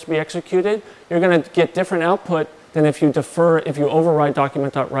it's supposed to be executed, you're going to get different output than if you override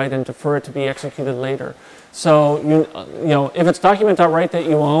document.write and defer it to be executed later. So you know, if it's document.write that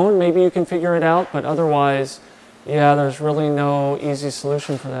you own, maybe you can figure it out. But otherwise, yeah, there's really no easy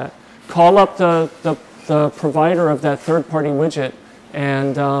solution for that. Call up the provider of that third-party widget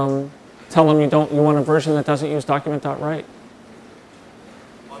and tell them you want a version that doesn't use document.write.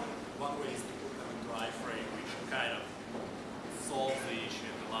 One way is to put them into iframe, which kind of solves the issue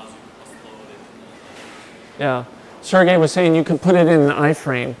and allows you to post-load it. Yeah. Sergey was saying you can put it in an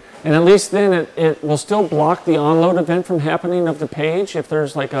iframe, and at least then it will still block the onload event from happening of the page if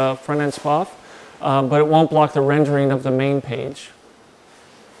there's like a front-end spoff, but it won't block the rendering of the main page.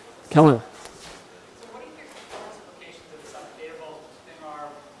 Kellen.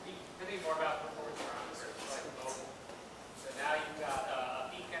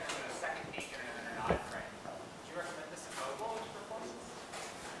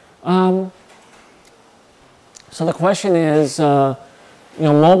 So the question is,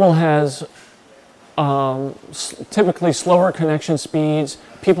 mobile has typically slower connection speeds.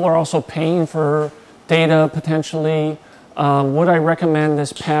 People are also paying for data potentially. Would I recommend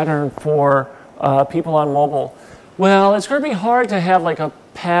this pattern for people on mobile? Well, it's going to be hard to have like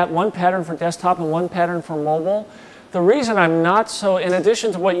one pattern for desktop and one pattern for mobile. The reason I'm not so, in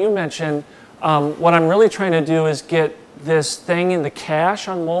addition to what you mentioned, what I'm really trying to do is get this thing in the cache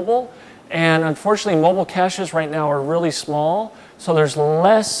on mobile. And unfortunately, mobile caches right now are really small. So there's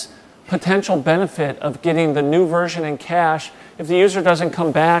less potential benefit of getting the new version in cache. If the user doesn't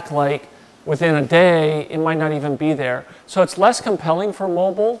come back like within a day, it might not even be there. So it's less compelling for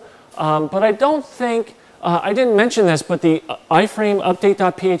mobile. But I don't think, I didn't mention this, but the iframe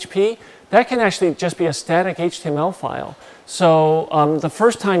update.php, that can actually just be a static HTML file. So the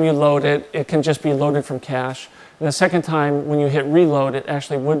first time you load it, it can just be loaded from cache. And the second time, when you hit reload, it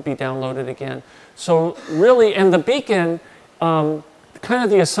actually would be downloaded again. So really, and the beacon, kind of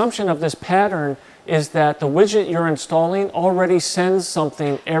the assumption of this pattern is that the widget you're installing already sends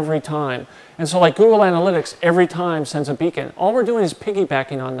something every time. And so like Google Analytics every time sends a beacon. All we're doing is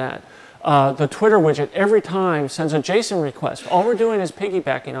piggybacking on that. The Twitter widget every time sends a JSON request. All we're doing is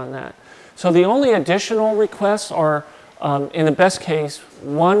piggybacking on that. So the only additional requests are, in the best case,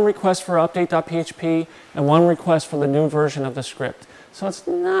 one request for update.php and one request for the new version of the script. So it's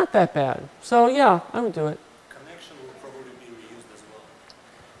not that bad. So yeah, I would do it. Connection will probably be reused as well.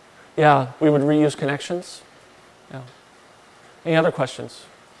 Yeah, we would reuse connections. Yeah. Any other questions?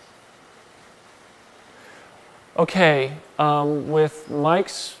 Okay, with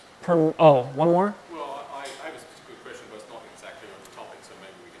Mike's, one more? Well, I have a specific question, but it's not exactly on the topic, so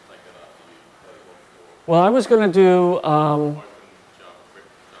maybe we can take that after you. Well, I was going to do,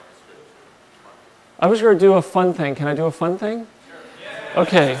 I was going to do a fun thing. Can I do a fun thing? Sure.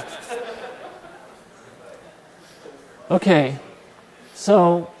 Okay. Okay.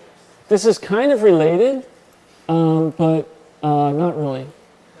 So this is kind of related, but not really.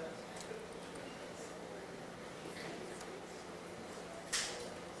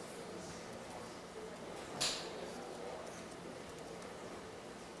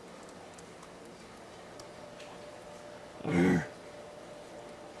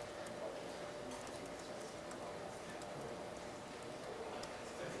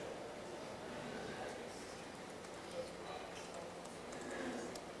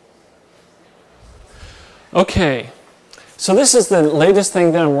 Okay, so this is the latest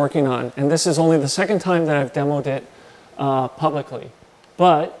thing that I'm working on, and this is only the second time that I've demoed it publicly.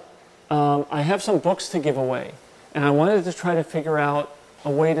 But I have some books to give away, and I wanted to try to figure out a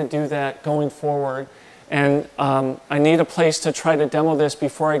way to do that going forward. And I need a place to try to demo this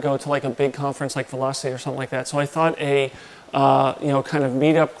before I go to like a big conference like Velocity or something like that. So I thought a kind of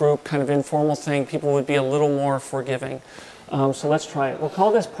meetup group, kind of informal thing, people would be a little more forgiving. So let's try it. We'll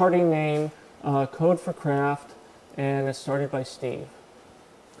call this party name Code for Craft, and it's started by Steve.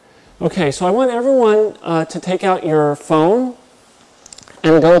 Okay, so I want everyone to take out your phone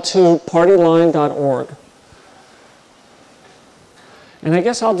and go to partyline.org. And I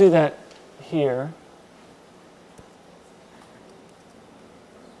guess I'll do that here.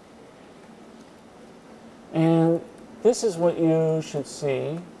 And this is what you should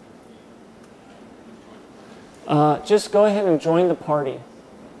see. Just go ahead and join the party.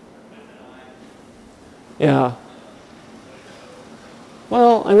 Yeah.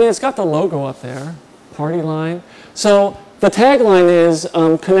 Well, I mean, it's got the logo up there, party line. So the tagline is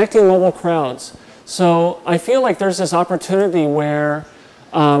connecting mobile crowds. So I feel like there's this opportunity where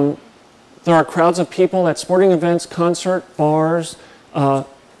there are crowds of people at sporting events, concert, bars,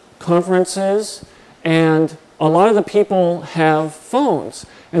 conferences, and a lot of the people have phones.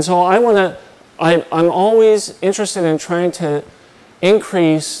 And so I'm always interested in trying to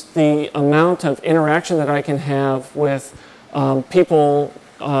increase the amount of interaction that I can have with people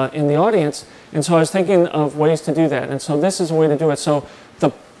in the audience. And so I was thinking of ways to do that. And so this is a way to do it. So the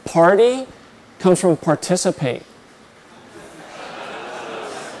party comes from participate.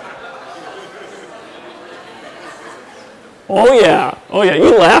 Oh yeah,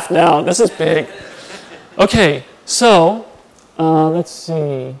 you laugh now. This is big. Okay, so let's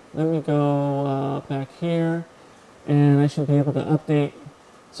see. Let me go back here. And I should be able to update.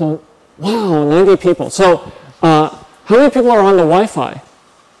 So, wow, 90 people. So, how many people are on the Wi-Fi?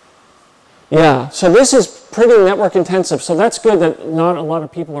 Yeah, so this is pretty network intensive. So that's good that not a lot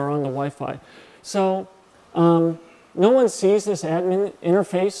of people are on the Wi-Fi. So, no one sees this admin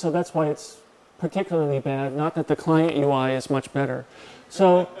interface, so that's why it's particularly bad. Not that the client UI is much better.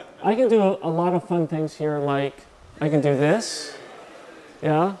 So, I can do a lot of fun things here, like I can do this.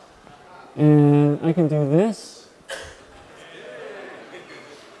 Yeah. And I can do this.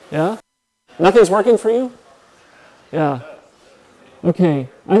 Yeah? Nothing's working for you? Yeah. Okay,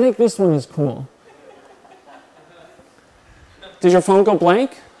 I think this one is cool. Did your phone go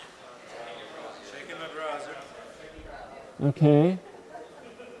blank? Checking my browser. Okay.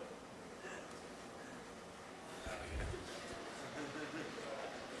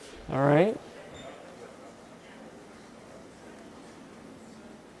 All right.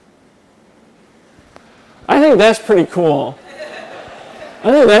 I think that's pretty cool.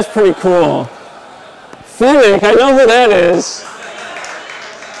 I think that's pretty cool. Fennec, I know who that is.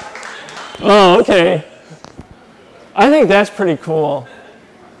 Oh, okay. I think that's pretty cool.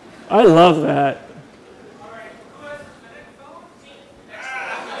 I love that.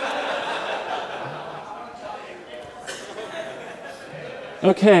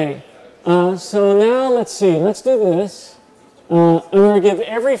 Okay, so now let's see, let's do this. I'm going to give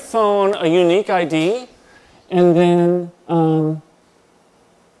every phone a unique ID, and then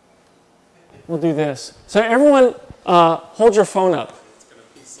we'll do this. So everyone, hold your phone up.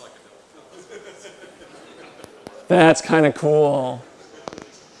 That's kind of cool.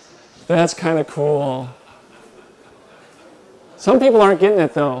 That's kind of cool. Some people aren't getting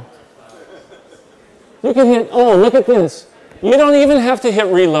it though. You can hit, oh, look at this. You don't even have to hit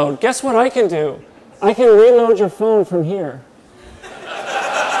reload. Guess what I can do? I can reload your phone from here.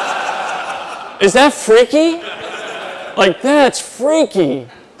 Is that freaky? Like, that's freaky.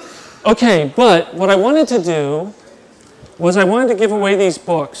 Okay, but what I wanted to do was I wanted to give away these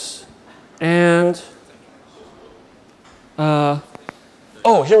books. And,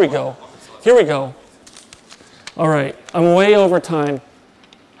 oh, here we go. Here we go. All right, I'm way over time.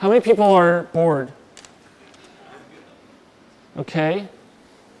 How many people are bored? Okay.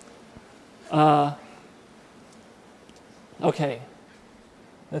 Okay.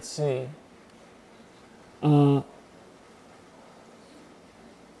 Let's see.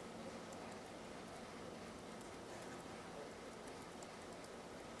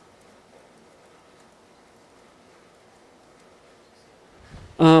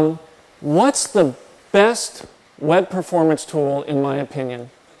 What's the best web performance tool in my opinion?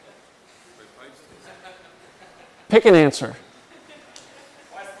 Pick an answer.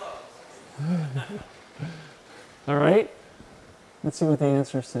 All right. Let's see what the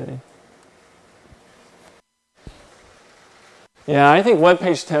answers say. Yeah, I think web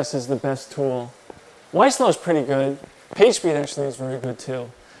page test is the best tool. YSlow is pretty good. PageSpeed actually is very good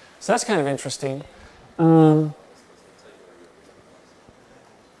too. So that's kind of interesting.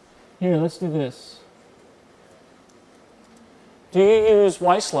 Here, let's do this. Do you use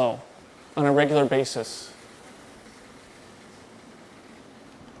YSlow on a regular basis?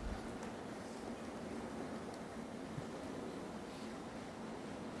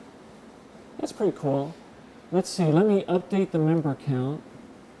 That's pretty cool. Let's see, let me update the member count.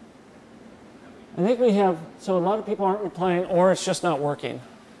 I think we have, so a lot of people aren't replying or it's just not working.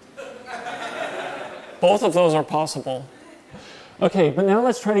 Both of those are possible. Okay, but now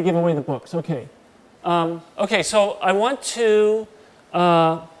let's try to give away the books. Okay. Okay, so I want you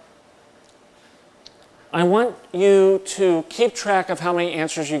to keep track of how many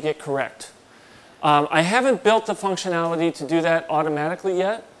answers you get correct. I haven't built the functionality to do that automatically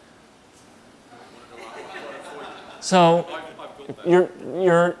yet. So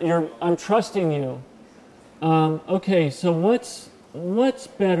I'm trusting you. Okay, so what's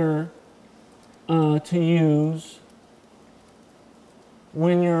better to use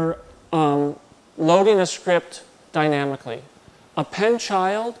when you're loading a script dynamically? Append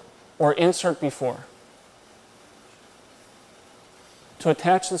child or insert before? To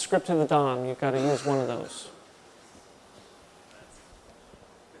attach the script to the DOM, you've got to use one of those.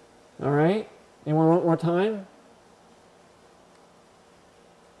 All right? Anyone want more time?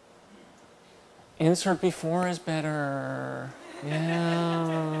 Insert before is better.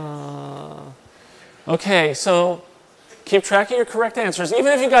 Yeah. Okay, so keep track of your correct answers.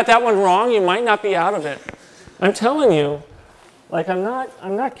 Even if you got that one wrong, you might not be out of it. I'm telling you, like I'm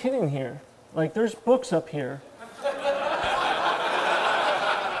not kidding here. Like there's books up here.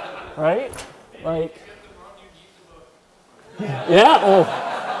 Right? Like yeah, oh.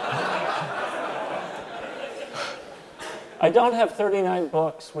 I don't have 39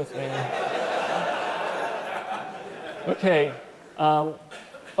 books with me. Okay.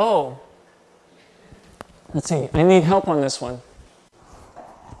 Oh. Let's see. I need help on this one.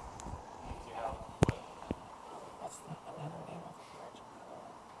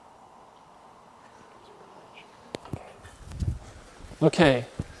 Okay.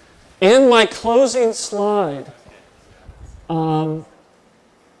 In my closing slide, that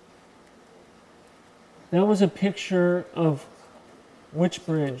was a picture of Which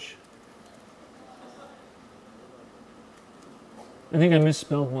bridge? I think I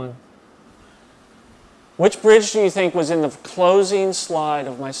misspelled one. Which bridge do you think was in the closing slide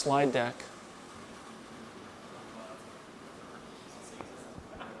of my slide deck?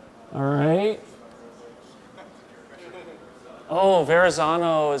 All right. Oh,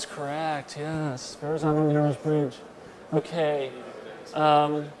 Verrazano is correct. Yes, Verrazano Narrows Bridge. Okay.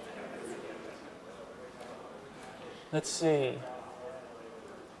 Let's see.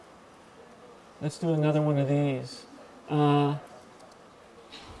 Let's do another one of these. No,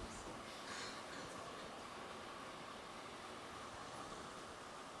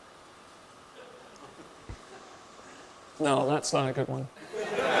 that's not a good one.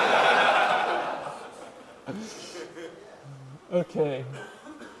 Okay.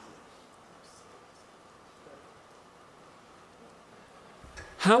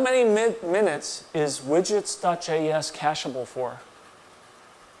 How many minutes is widgets.js cacheable for?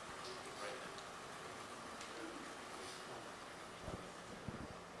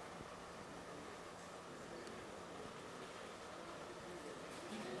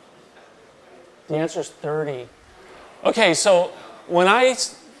 The answer is 30. Okay, so when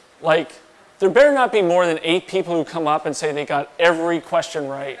there better not be more than 8 people who come up and say they got every question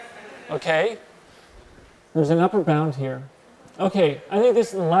right, okay? There's an upper bound here. Okay, I think this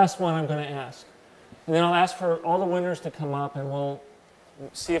is the last one I'm going to ask. And then I'll ask for all the winners to come up and we'll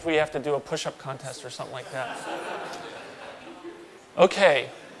see if we have to do a push-up contest or something like that. Okay.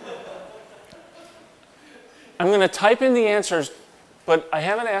 I'm going to type in the answers, but I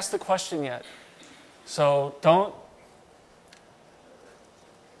haven't asked the question yet. So don't.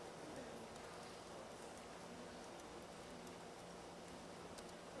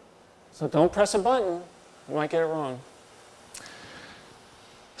 So don't press a button. You might get it wrong.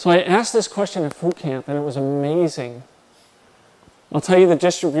 So I asked this question at Food Camp, and it was amazing. I'll tell you the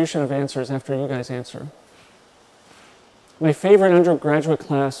distribution of answers after you guys answer. My favorite undergraduate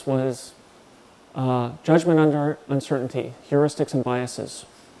class was Judgment Under Uncertainty, Heuristics and Biases.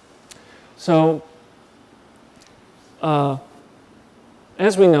 So,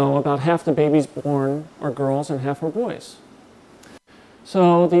 as we know, about half the babies born are girls and half are boys.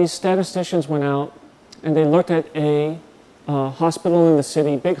 So these statisticians went out and they looked at a hospital in the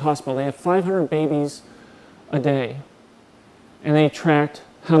city, big hospital. They have 500 babies a day. And they tracked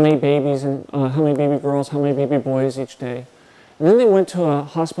how many babies and how many baby girls, how many baby boys each day. And then they went to a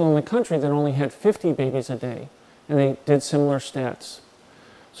hospital in the country that only had 50 babies a day. And they did similar stats.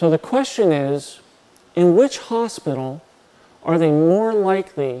 So the question is, in which hospital are they more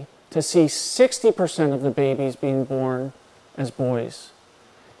likely to see 60% of the babies being born as boys?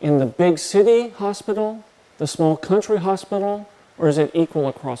 In the big city hospital, the small country hospital, or is it equal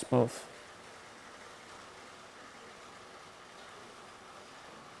across both?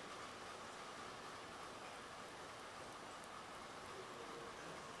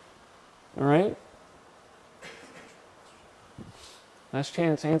 All right? Last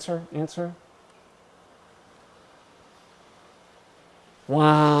chance, answer.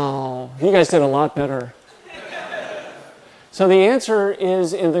 Wow, you guys did a lot better. So the answer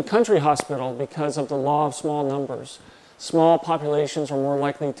is in the country hospital because of the law of small numbers. Small populations are more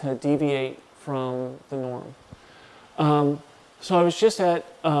likely to deviate from the norm. So I was just at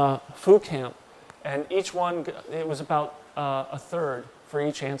Food Camp, and each one, it was about a third for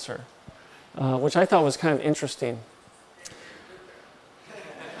each answer, which I thought was kind of interesting.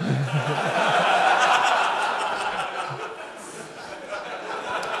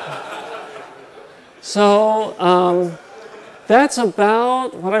 So that's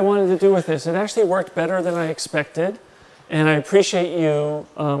about what I wanted to do with this. It actually worked better than I expected, and I appreciate you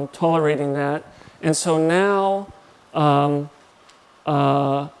tolerating that. And so now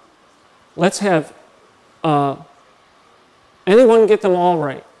let's have anyone get them all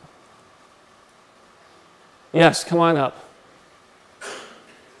right? Yes, come on up.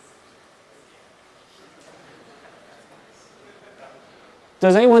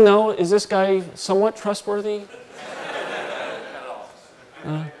 Does anyone know, is this guy somewhat trustworthy?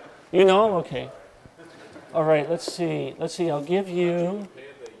 You know him? Okay. All right, let's see. I'll give you.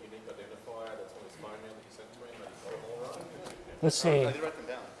 Let's see.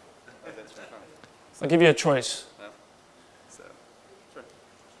 I'll give you a choice.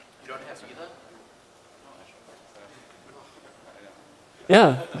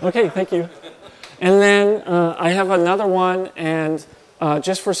 Yeah, okay, thank you. And then I have another one, and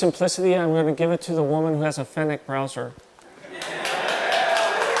just for simplicity, I'm going to give it to the woman who has a Fennec browser.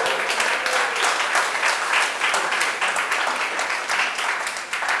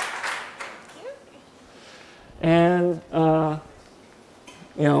 And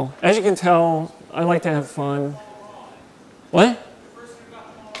you know, as you can tell, I like to have fun. What?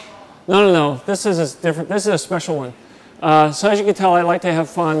 No. This is a different. This is a special one. So as you can tell, I like to have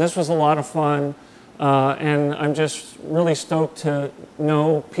fun. This was a lot of fun, and I'm just really stoked to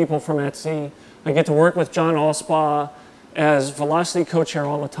know people from Etsy. I get to work with John Allspaw as Velocity co-chair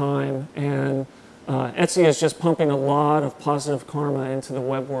all the time, and Etsy is just pumping a lot of positive karma into the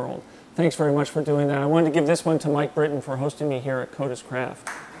web world. Thanks very much for doing that. I wanted to give this one to Mike Britton for hosting me here at Code is Craft.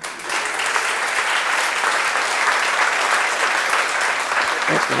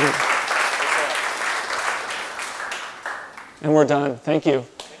 Thanks, man. And we're done. Thank you.